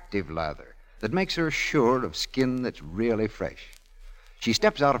 active lather that makes her sure of skin that's really fresh. She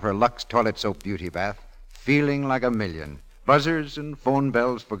steps out of her Lux toilet soap beauty bath feeling like a million, buzzers and phone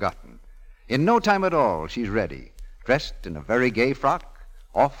bells forgotten. In no time at all, she's ready, dressed in a very gay frock,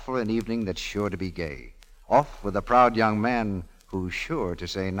 off for an evening that's sure to be gay, off with a proud young man who's sure to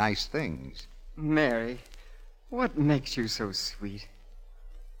say nice things. Mary, what makes you so sweet?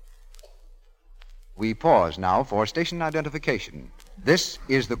 We pause now for station identification. This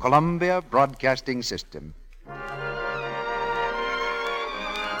is the Columbia Broadcasting System.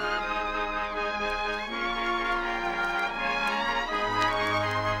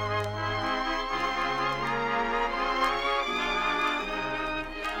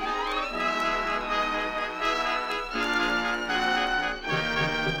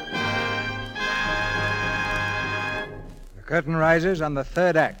 The curtain rises on the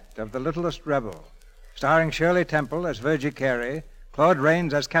 3rd act of The Littlest Rebel, starring Shirley Temple as Virgie Carey, Claude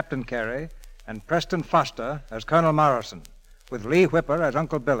Rains as Captain Carey, and Preston Foster as Colonel Morrison, with Lee Whipper as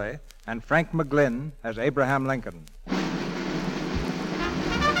Uncle Billy and Frank McGlynn as Abraham Lincoln.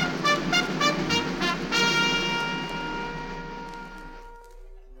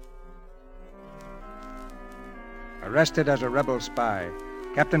 Arrested as a rebel spy,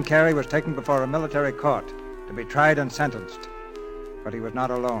 Captain Carey was taken before a military court to be tried and sentenced. But he was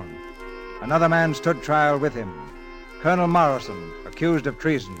not alone. Another man stood trial with him. Colonel Morrison, accused of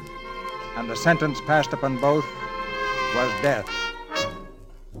treason, and the sentence passed upon both was death.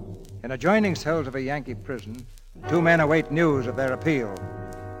 In adjoining cells of a Yankee prison, two men await news of their appeal.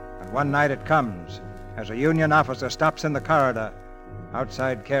 And one night it comes as a Union officer stops in the corridor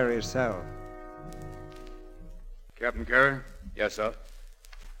outside Carey's cell. Captain Carey? Yes, sir.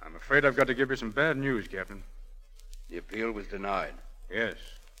 I'm afraid I've got to give you some bad news, Captain. The appeal was denied. Yes.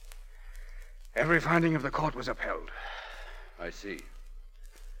 Every finding of the court was upheld. I see.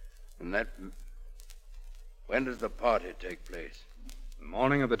 And that... When does the party take place? The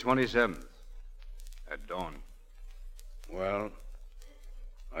morning of the 27th. At dawn. Well,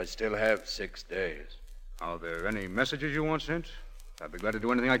 I still have 6 days. Are there any messages you want sent? I'd be glad to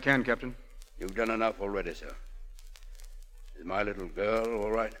do anything I can, Captain. You've done enough already, sir. Is my little girl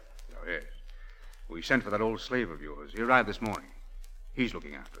all right? Oh, yes. We sent for that old slave of yours. He arrived this morning. He's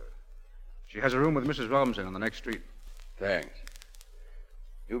looking after her. She has a room with Mrs. Robinson on the next street. Thanks.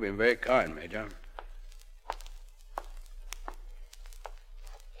 You've been very kind, Major.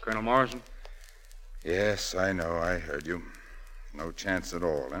 Colonel Morrison? Yes, I know. I heard you. No chance at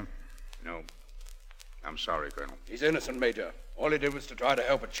all, huh? No. I'm sorry, Colonel. He's innocent, Major. All he did was to try to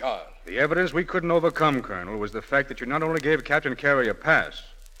help a child. The evidence we couldn't overcome, Colonel, was the fact that you not only gave Captain Carey a pass,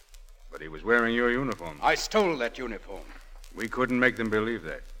 but he was wearing your uniform. I stole that uniform. We couldn't make them believe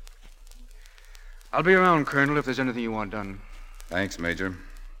that. I'll be around, Colonel, if there's anything you want done. Thanks, Major.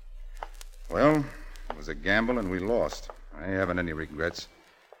 Well, it was a gamble and we lost. I haven't any regrets.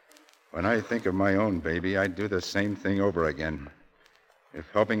 When I think of my own baby, I'd do the same thing over again.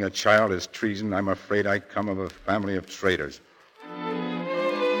 If helping a child is treason, I'm afraid I come of a family of traitors.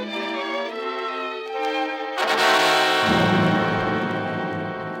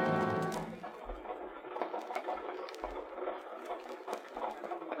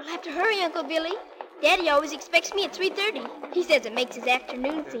 We'll have to hurry, Uncle Billy. Daddy always expects me at 3:30. He says it makes his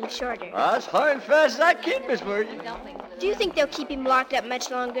afternoon seem shorter. As hard and fast as I can, Miss Virgie. Do you think they'll keep him locked up much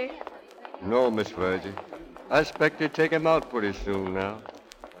longer? No, Miss Virgie. I expect they take him out pretty soon now.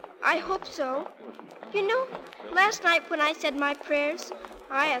 I hope so. You know, last night when I said my prayers,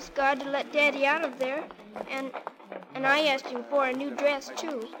 I asked God to let Daddy out of there, and I asked him for a new dress,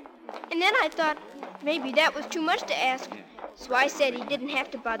 too. And then I thought maybe that was too much to ask, so I said he didn't have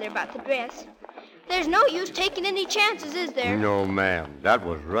to bother about the dress. There's no use taking any chances, is there? No, ma'am. That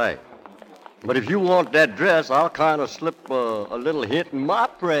was right. But if you want that dress, I'll kind of slip a little hint in my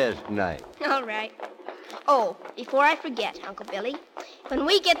prayers tonight. All right. Oh, before I forget, Uncle Billy, when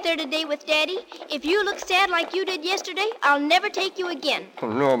we get there today with Daddy, if you look sad like you did yesterday, I'll never take you again.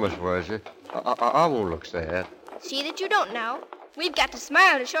 No, Miss Virgie. I won't look sad. See that you don't now. We've got to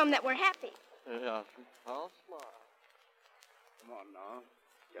smile to show him that we're happy. Yeah, I'll smile. Come on now.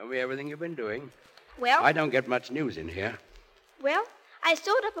 Tell me everything you've been doing. Well? I don't get much news in here. Well, I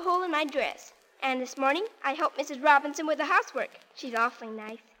sewed up a hole in my dress. And this morning, I helped Mrs. Robinson with the housework. She's awfully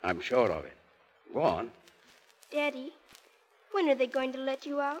nice. I'm sure of it. Go on. Daddy, when are they going to let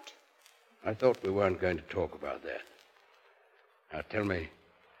you out? I thought we weren't going to talk about that. Now, tell me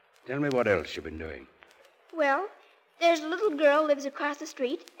what else you've been doing. Well, there's a little girl lives across the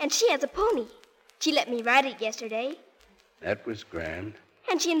street, and she has a pony. She let me ride it yesterday. That was grand.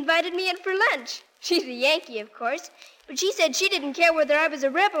 And she invited me in for lunch. She's a Yankee, of course, but she said she didn't care whether I was a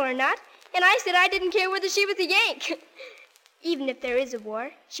rebel or not, and I said I didn't care whether she was a Yank. Even if there is a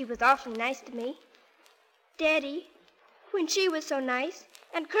war, she was awfully nice to me. Daddy, when she was so nice,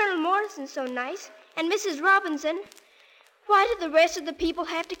 and Colonel Morrison so nice, and Mrs. Robinson, why did the rest of the people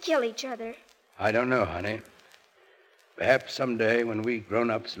have to kill each other? I don't know, honey. Perhaps someday when we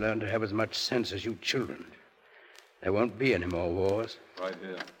grown-ups learn to have as much sense as you children, there won't be any more wars. Right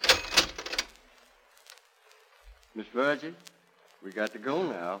here. Miss Virgie, we got to go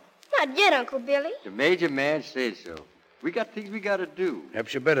now. Not yet, Uncle Billy. The major man said so. We got things we got to do.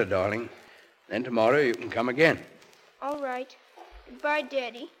 Perhaps you better, darling. Then tomorrow you can come again. All right. Goodbye,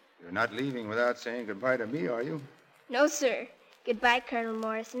 Daddy. You're not leaving without saying goodbye to me, are you? No, sir. Goodbye, Colonel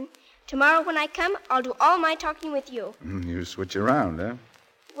Morrison. Tomorrow when I come, I'll do all my talking with you. You switch around, huh?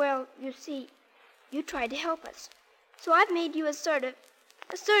 Well, you see, you tried to help us. So I've made you a sort of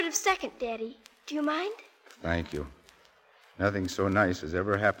second daddy. Do you mind? Thank you. Nothing so nice has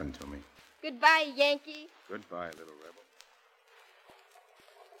ever happened to me. Goodbye, Yankee. Goodbye, little rebel.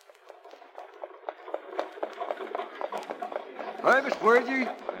 All right, Miss Virgie,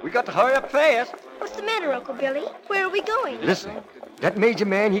 we got to hurry up fast. What's the matter, Uncle Billy? Where are we going? Listen, that major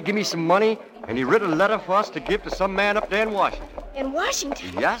man, he give me some money, and he wrote a letter for us to give to some man up there in Washington. In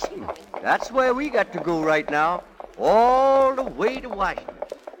Washington? Yes, that's where we got to go right now, all the way to Washington.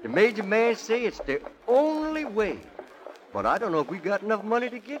 The major man say it's the only way. But I don't know if we got enough money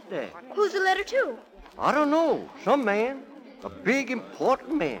to get there. Who's the letter to? I don't know. Some man. A big,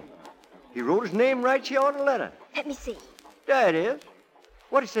 important man. He wrote his name right here on the letter. Let me see. There it is.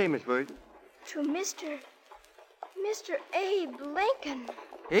 What'd he say, Miss Virgin? To Mr. Abe Lincoln.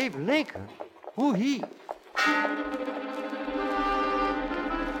 Abe Lincoln? Who he?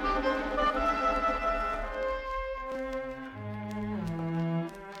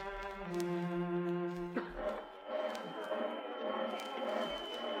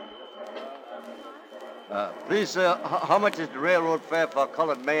 Please, sir, how much is the railroad fare for a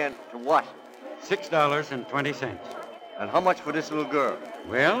colored man to Washington? $6.20. And how much for this little girl?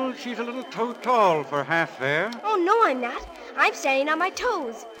 Well, she's a little too tall for half fare. Oh, no, I'm not. I'm standing on my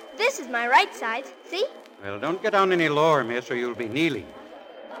toes. This is my right side. See? Well, don't get down any lower, miss, or you'll be kneeling.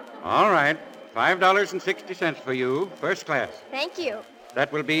 All right, $5.60 for you, first class. Thank you.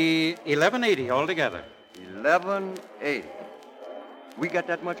 That will be $11.80 altogether. $11.80. We got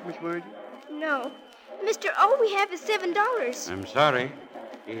that much, Miss Virgin? No. Mr. All we have is $7. I'm sorry.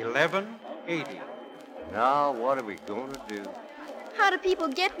 $11.80. Now, what are we going to do? How do people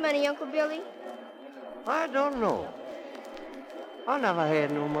get money, Uncle Billy? I don't know. I never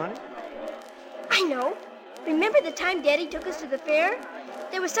had no money. I know. Remember the time Daddy took us to the fair?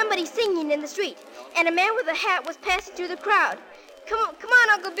 There was somebody singing in the street, and a man with a hat was passing through the crowd. Come on,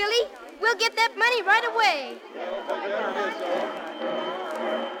 Uncle Billy. We'll get that money right away.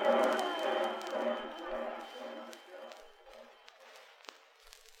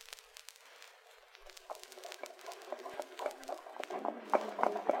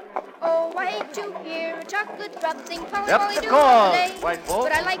 Oh, I hate to hear a chocolate drop sing, polly, Yep, polly, the do cause, day. white folks.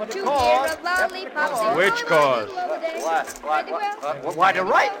 But I like to hear cause. a lollipop sing. Which cause? Why, the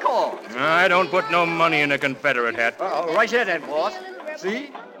right cause. I don't put no money in a Confederate hat. Right here, then, boss.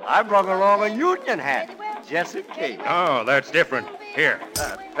 See? I brought along a Union hat, just in case. Oh, that's different. Here.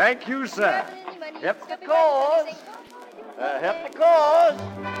 Thank you, sir. Help the cause. Help the cause.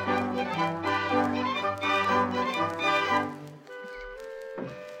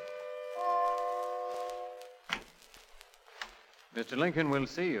 Mr. Lincoln will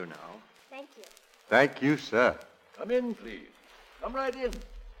see you now. Thank you. Thank you, sir. Come in, please. Come right in.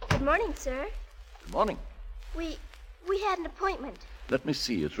 Good morning, sir. Good morning. We had an appointment. Let me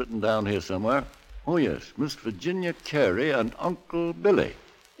see. It's written down here somewhere. Oh, yes. Miss Virginia Carey and Uncle Billy.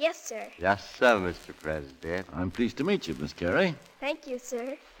 Yes, sir. Yes, sir, Mr. President. I'm pleased to meet you, Miss Carey. Thank you,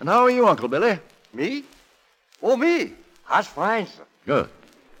 sir. And how are you, Uncle Billy? Me? Oh, me? That's fine, sir. Good.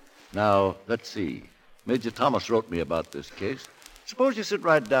 Now, let's see. Major Thomas wrote me about this case. Suppose you sit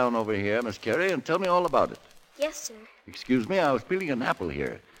right down over here, Miss Carey, and tell me all about it. Yes, sir. Excuse me, I was peeling an apple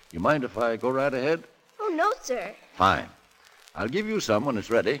here. You mind if I go right ahead? Oh, no, sir. Fine. I'll give you some when it's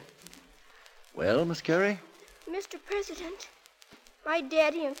ready. Well, Miss Carey? Mr. President, my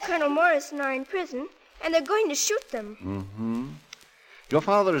daddy and Colonel Morrison are in prison, and they're going to shoot them. Mm-hmm. Your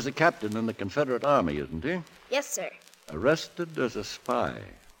father is a captain in the Confederate Army, isn't he? Yes, sir. Arrested as a spy.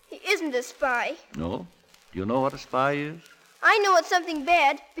 He isn't a spy. No? Do you know what a spy is? I know it's something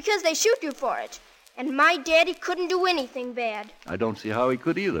bad because they shoot you for it. And my daddy couldn't do anything bad. I don't see how he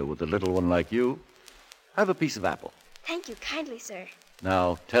could either with a little one like you. Have a piece of apple. Thank you kindly, sir.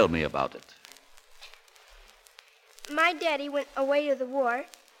 Now, tell me about it. My daddy went away to the war,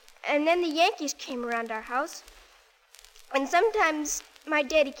 and then the Yankees came around our house. And sometimes my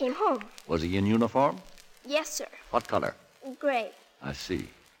daddy came home. Was he in uniform? Yes, sir. What color? Gray. I see.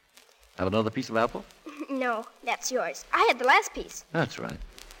 Have another piece of apple? No, that's yours. I had the last piece. That's right.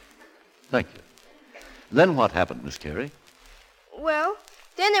 Thank you. Then what happened, Miss Carey? Well,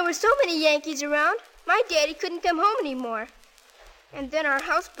 then there were so many Yankees around, my daddy couldn't come home anymore. And then our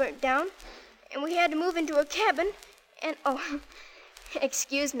house burnt down, and we had to move into a cabin, and, oh,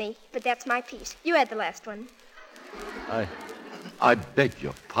 excuse me, but that's my piece. You had the last one. I beg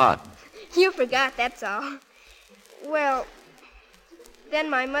your pardon. You forgot, that's all. Well, then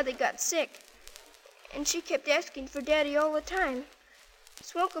my mother got sick, and she kept asking for Daddy all the time.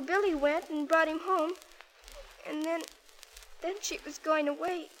 So Uncle Billy went and brought him home, and then she was going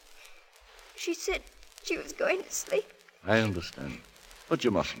away. She said she was going to sleep. I understand. But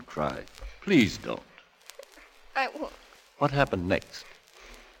you mustn't cry. Please don't. I won't. What happened next?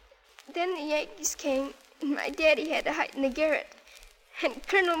 Then the Yankees came, and my daddy had to hide in the garret. And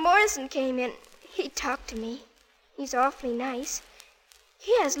Colonel Morrison came in. He talked to me. He's awfully nice.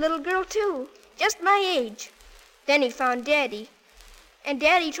 He has a little girl, too, just my age. Then he found Daddy. And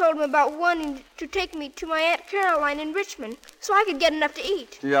Daddy told him about wanting to take me to my Aunt Caroline in Richmond so I could get enough to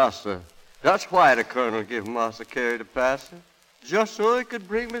eat. Yes, sir. That's why the colonel gave Master Carey the pass, sir. Just so he could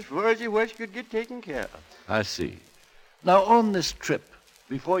bring Miss Virgie where she could get taken care of. I see. Now, on this trip,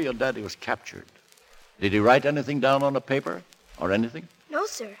 before your daddy was captured, did he write anything down on a paper or anything? No,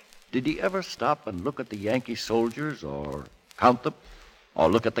 sir. Did he ever stop and look at the Yankee soldiers or count them or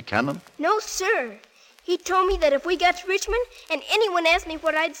look at the cannon? No, sir. He told me that if we got to Richmond and anyone asked me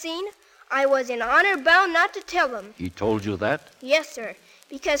what I'd seen, I was in honor bound not to tell them. He told you that? Yes, sir,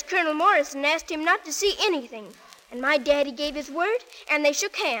 because Colonel Morrison asked him not to see anything. And my daddy gave his word, and they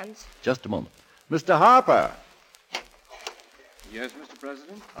shook hands. Just a moment. Mr. Harper, Yes, Mr.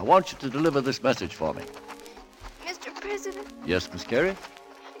 President? I want you to deliver this message for me. Mr. President, Yes, Miss Carey?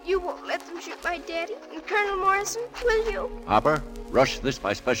 you won't let them shoot my daddy and Colonel Morrison, will you? Harper, rush this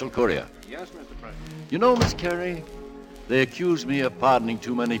by special courier. Yes, Mr. President. You know, Miss Carey, they accuse me of pardoning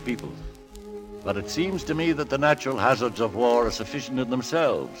too many people. But it seems to me that the natural hazards of war are sufficient in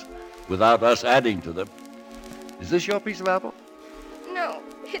themselves, without us adding to them. Is this your piece of apple? No,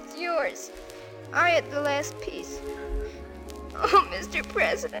 it's yours. I had the last piece. Oh, Mr.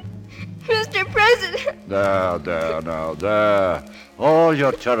 President. Mr. President. There. All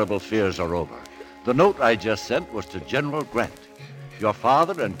your terrible fears are over. The note I just sent was to General Grant. Your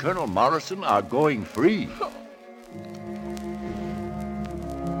father and Colonel Morrison are going free.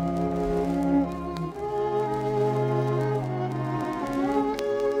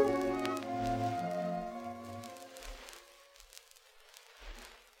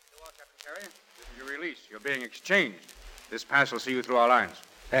 You're being exchanged. This pass will see you through our lines.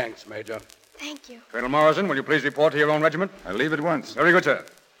 Thanks, Major. Thank you. Colonel Morrison, will you please report to your own regiment? I leave at once. Very good, sir.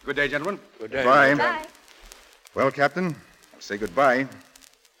 Good day, gentlemen. Good day. Bye. Goodbye. Well, Captain, I'll say goodbye.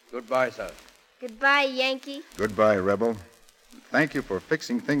 Goodbye, sir. Goodbye, Yankee. Goodbye, Rebel. Thank you for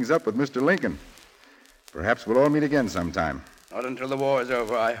fixing things up with Mr. Lincoln. Perhaps we'll all meet again sometime. Not until the war is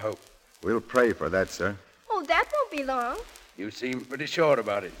over, I hope. We'll pray for that, sir. Oh, that won't be long. You seem pretty sure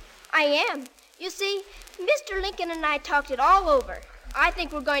about it. I am. You see, Mr. Lincoln and I talked it all over. I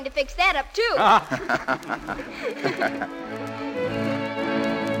think we're going to fix that up, too.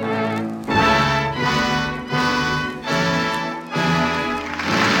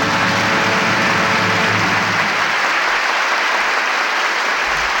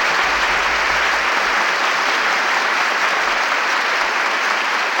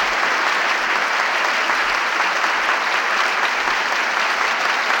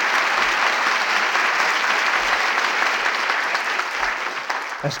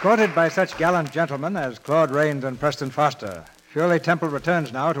 Escorted by such gallant gentlemen as Claude Rains and Preston Foster, Shirley Temple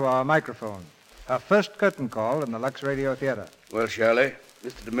returns now to our microphone. Her first curtain call in the Lux Radio Theater. Well, Shirley,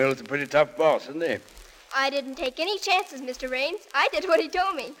 Mr. DeMille's a pretty tough boss, isn't he? I didn't take any chances, Mr. Raines. I did what he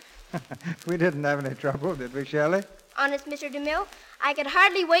told me. We didn't have any trouble, did we, Shirley? Honest, Mr. DeMille, I could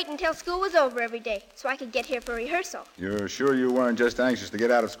hardly wait until school was over every day so I could get here for rehearsal. You're sure you weren't just anxious to get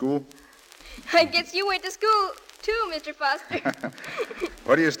out of school? I guess you went to school, too, Mr. Foster.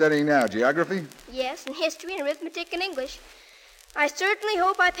 What are you studying now, geography? Yes, and history and arithmetic and English. I certainly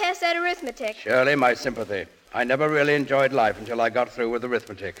hope I pass that arithmetic. Shirley, my sympathy. I never really enjoyed life until I got through with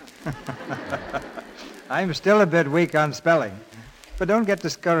arithmetic. I'm still a bit weak on spelling. But don't get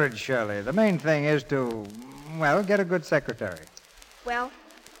discouraged, Shirley. The main thing is to, well, get a good secretary. Well,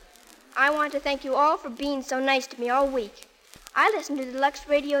 I want to thank you all for being so nice to me all week. I listen to the Lux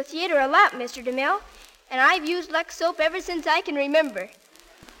Radio Theater a lot, Mr. DeMille, and I've used Lux soap ever since I can remember.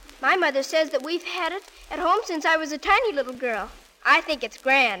 My mother says that we've had it at home since I was a tiny little girl. I think it's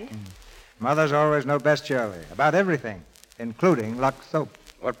grand. Mothers always know best, Shirley, about everything, including Lux soap.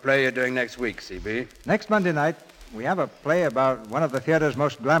 What play are you doing next week, CB? Next Monday night, we have a play about one of the theater's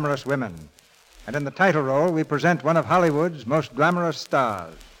most glamorous women. And in the title role, we present one of Hollywood's most glamorous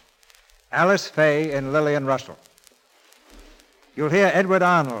stars, Alice Faye in Lillian Russell. You'll hear Edward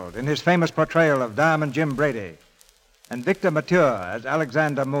Arnold in his famous portrayal of Diamond Jim Brady, and Victor Mature as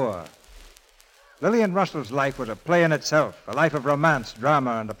Alexander Moore. Lillian Russell's life was a play in itself, a life of romance,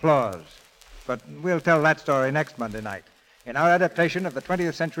 drama, and applause. But we'll tell that story next Monday night in our adaptation of the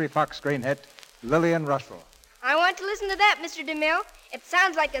 20th Century Fox screen hit, Lillian Russell. I want to listen to that, Mr. DeMille. It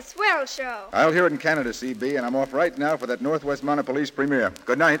sounds like a swell show. I'll hear it in Canada, CB, and I'm off right now for that Northwest Mounted Police premiere.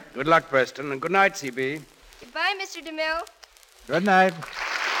 Good night. Good luck, Preston, and good night, CB. Goodbye, Mr. DeMille. Good night.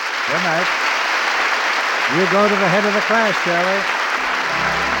 Good night. You go to the head of the class, Shirley.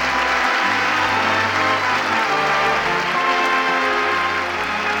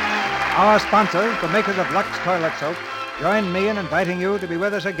 Our sponsors, the makers of Lux Toilet Soap, join me in inviting you to be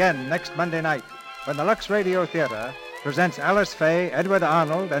with us again next Monday night when the Lux Radio Theater presents Alice Faye, Edward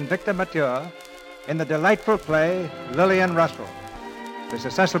Arnold, and Victor Mature in the delightful play Lillian Russell. This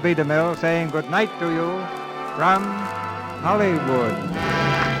is Cecil B. DeMille saying good night to you from Hollywood.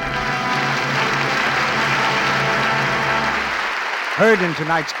 Heard in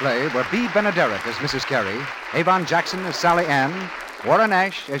tonight's play were Bea Benaderet as Mrs. Carey, Avon Jackson as Sally Ann, Warren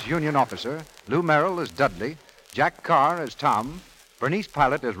Ash as Union Officer, Lou Merrill as Dudley, Jack Carr as Tom, Bernice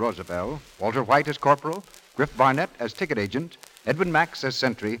Pilot as Roosevelt, Walter White as Corporal, Griff Barnett as Ticket Agent, Edwin Max as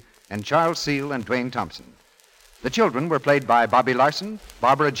Sentry, and Charles Seal and Dwayne Thompson. The children were played by Bobby Larson,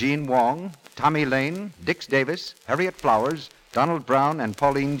 Barbara Jean Wong, Tommy Lane, Dix Davis, Harriet Flowers, Donald Brown, and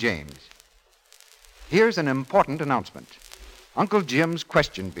Pauline James. Here's an important announcement. Uncle Jim's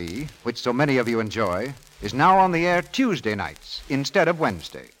Question Bee, which so many of you enjoy, is now on the air Tuesday nights instead of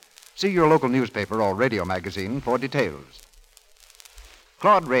Wednesday. See your local newspaper or radio magazine for details.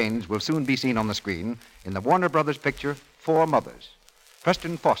 Claude Rains will soon be seen on the screen in the Warner Brothers picture Four Mothers.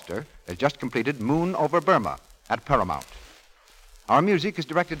 Preston Foster has just completed Moon Over Burma at Paramount. Our music is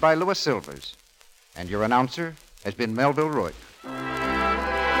directed by Louis Silvers, and your announcer has been Melville Ruick.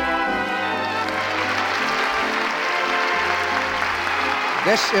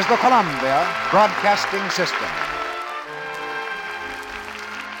 This is the Columbia Broadcasting System.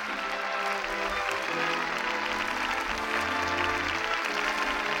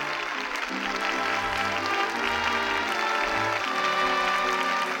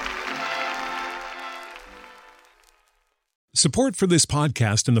 Support for this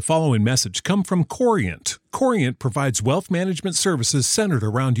podcast and the following message come from Corient. Corient provides wealth management services centered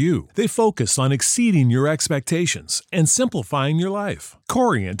around you. They focus on exceeding your expectations and simplifying your life.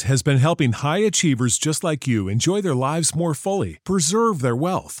 Corient has been helping high achievers just like you enjoy their lives more fully, preserve their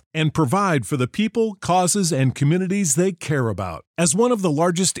wealth, and provide for the people, causes, and communities they care about. As one of the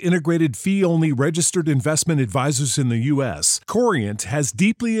largest integrated fee-only registered investment advisors in the U.S., Corient has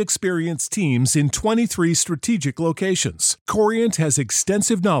deeply experienced teams in 23 strategic locations. Corient has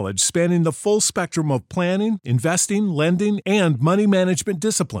extensive knowledge spanning the full spectrum of planning, investing, lending, and money management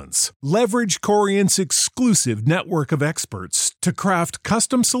disciplines. Leverage Corient's exclusive network of experts to craft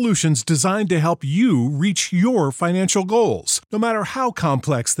custom solutions designed to help you reach your financial goals, no matter how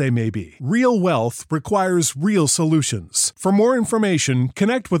complex they may be. Real wealth requires real solutions. For more information,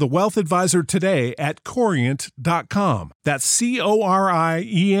 connect with a wealth advisor today at Corient.com. That's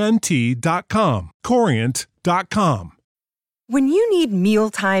Corient.com. Corient.com. When you need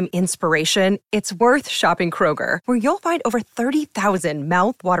mealtime inspiration, it's worth shopping Kroger, where you'll find over 30,000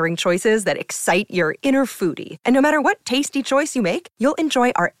 mouth-watering choices that excite your inner foodie. And no matter what tasty choice you make, you'll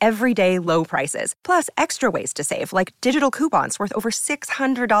enjoy our everyday low prices, plus extra ways to save, like digital coupons worth over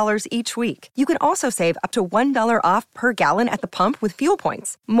 $600 each week. You can also save up to $1 off per gallon at the pump with fuel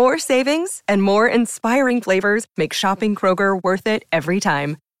points. More savings and more inspiring flavors make shopping Kroger worth it every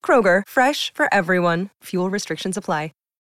time. Kroger, fresh for everyone. Fuel restrictions apply.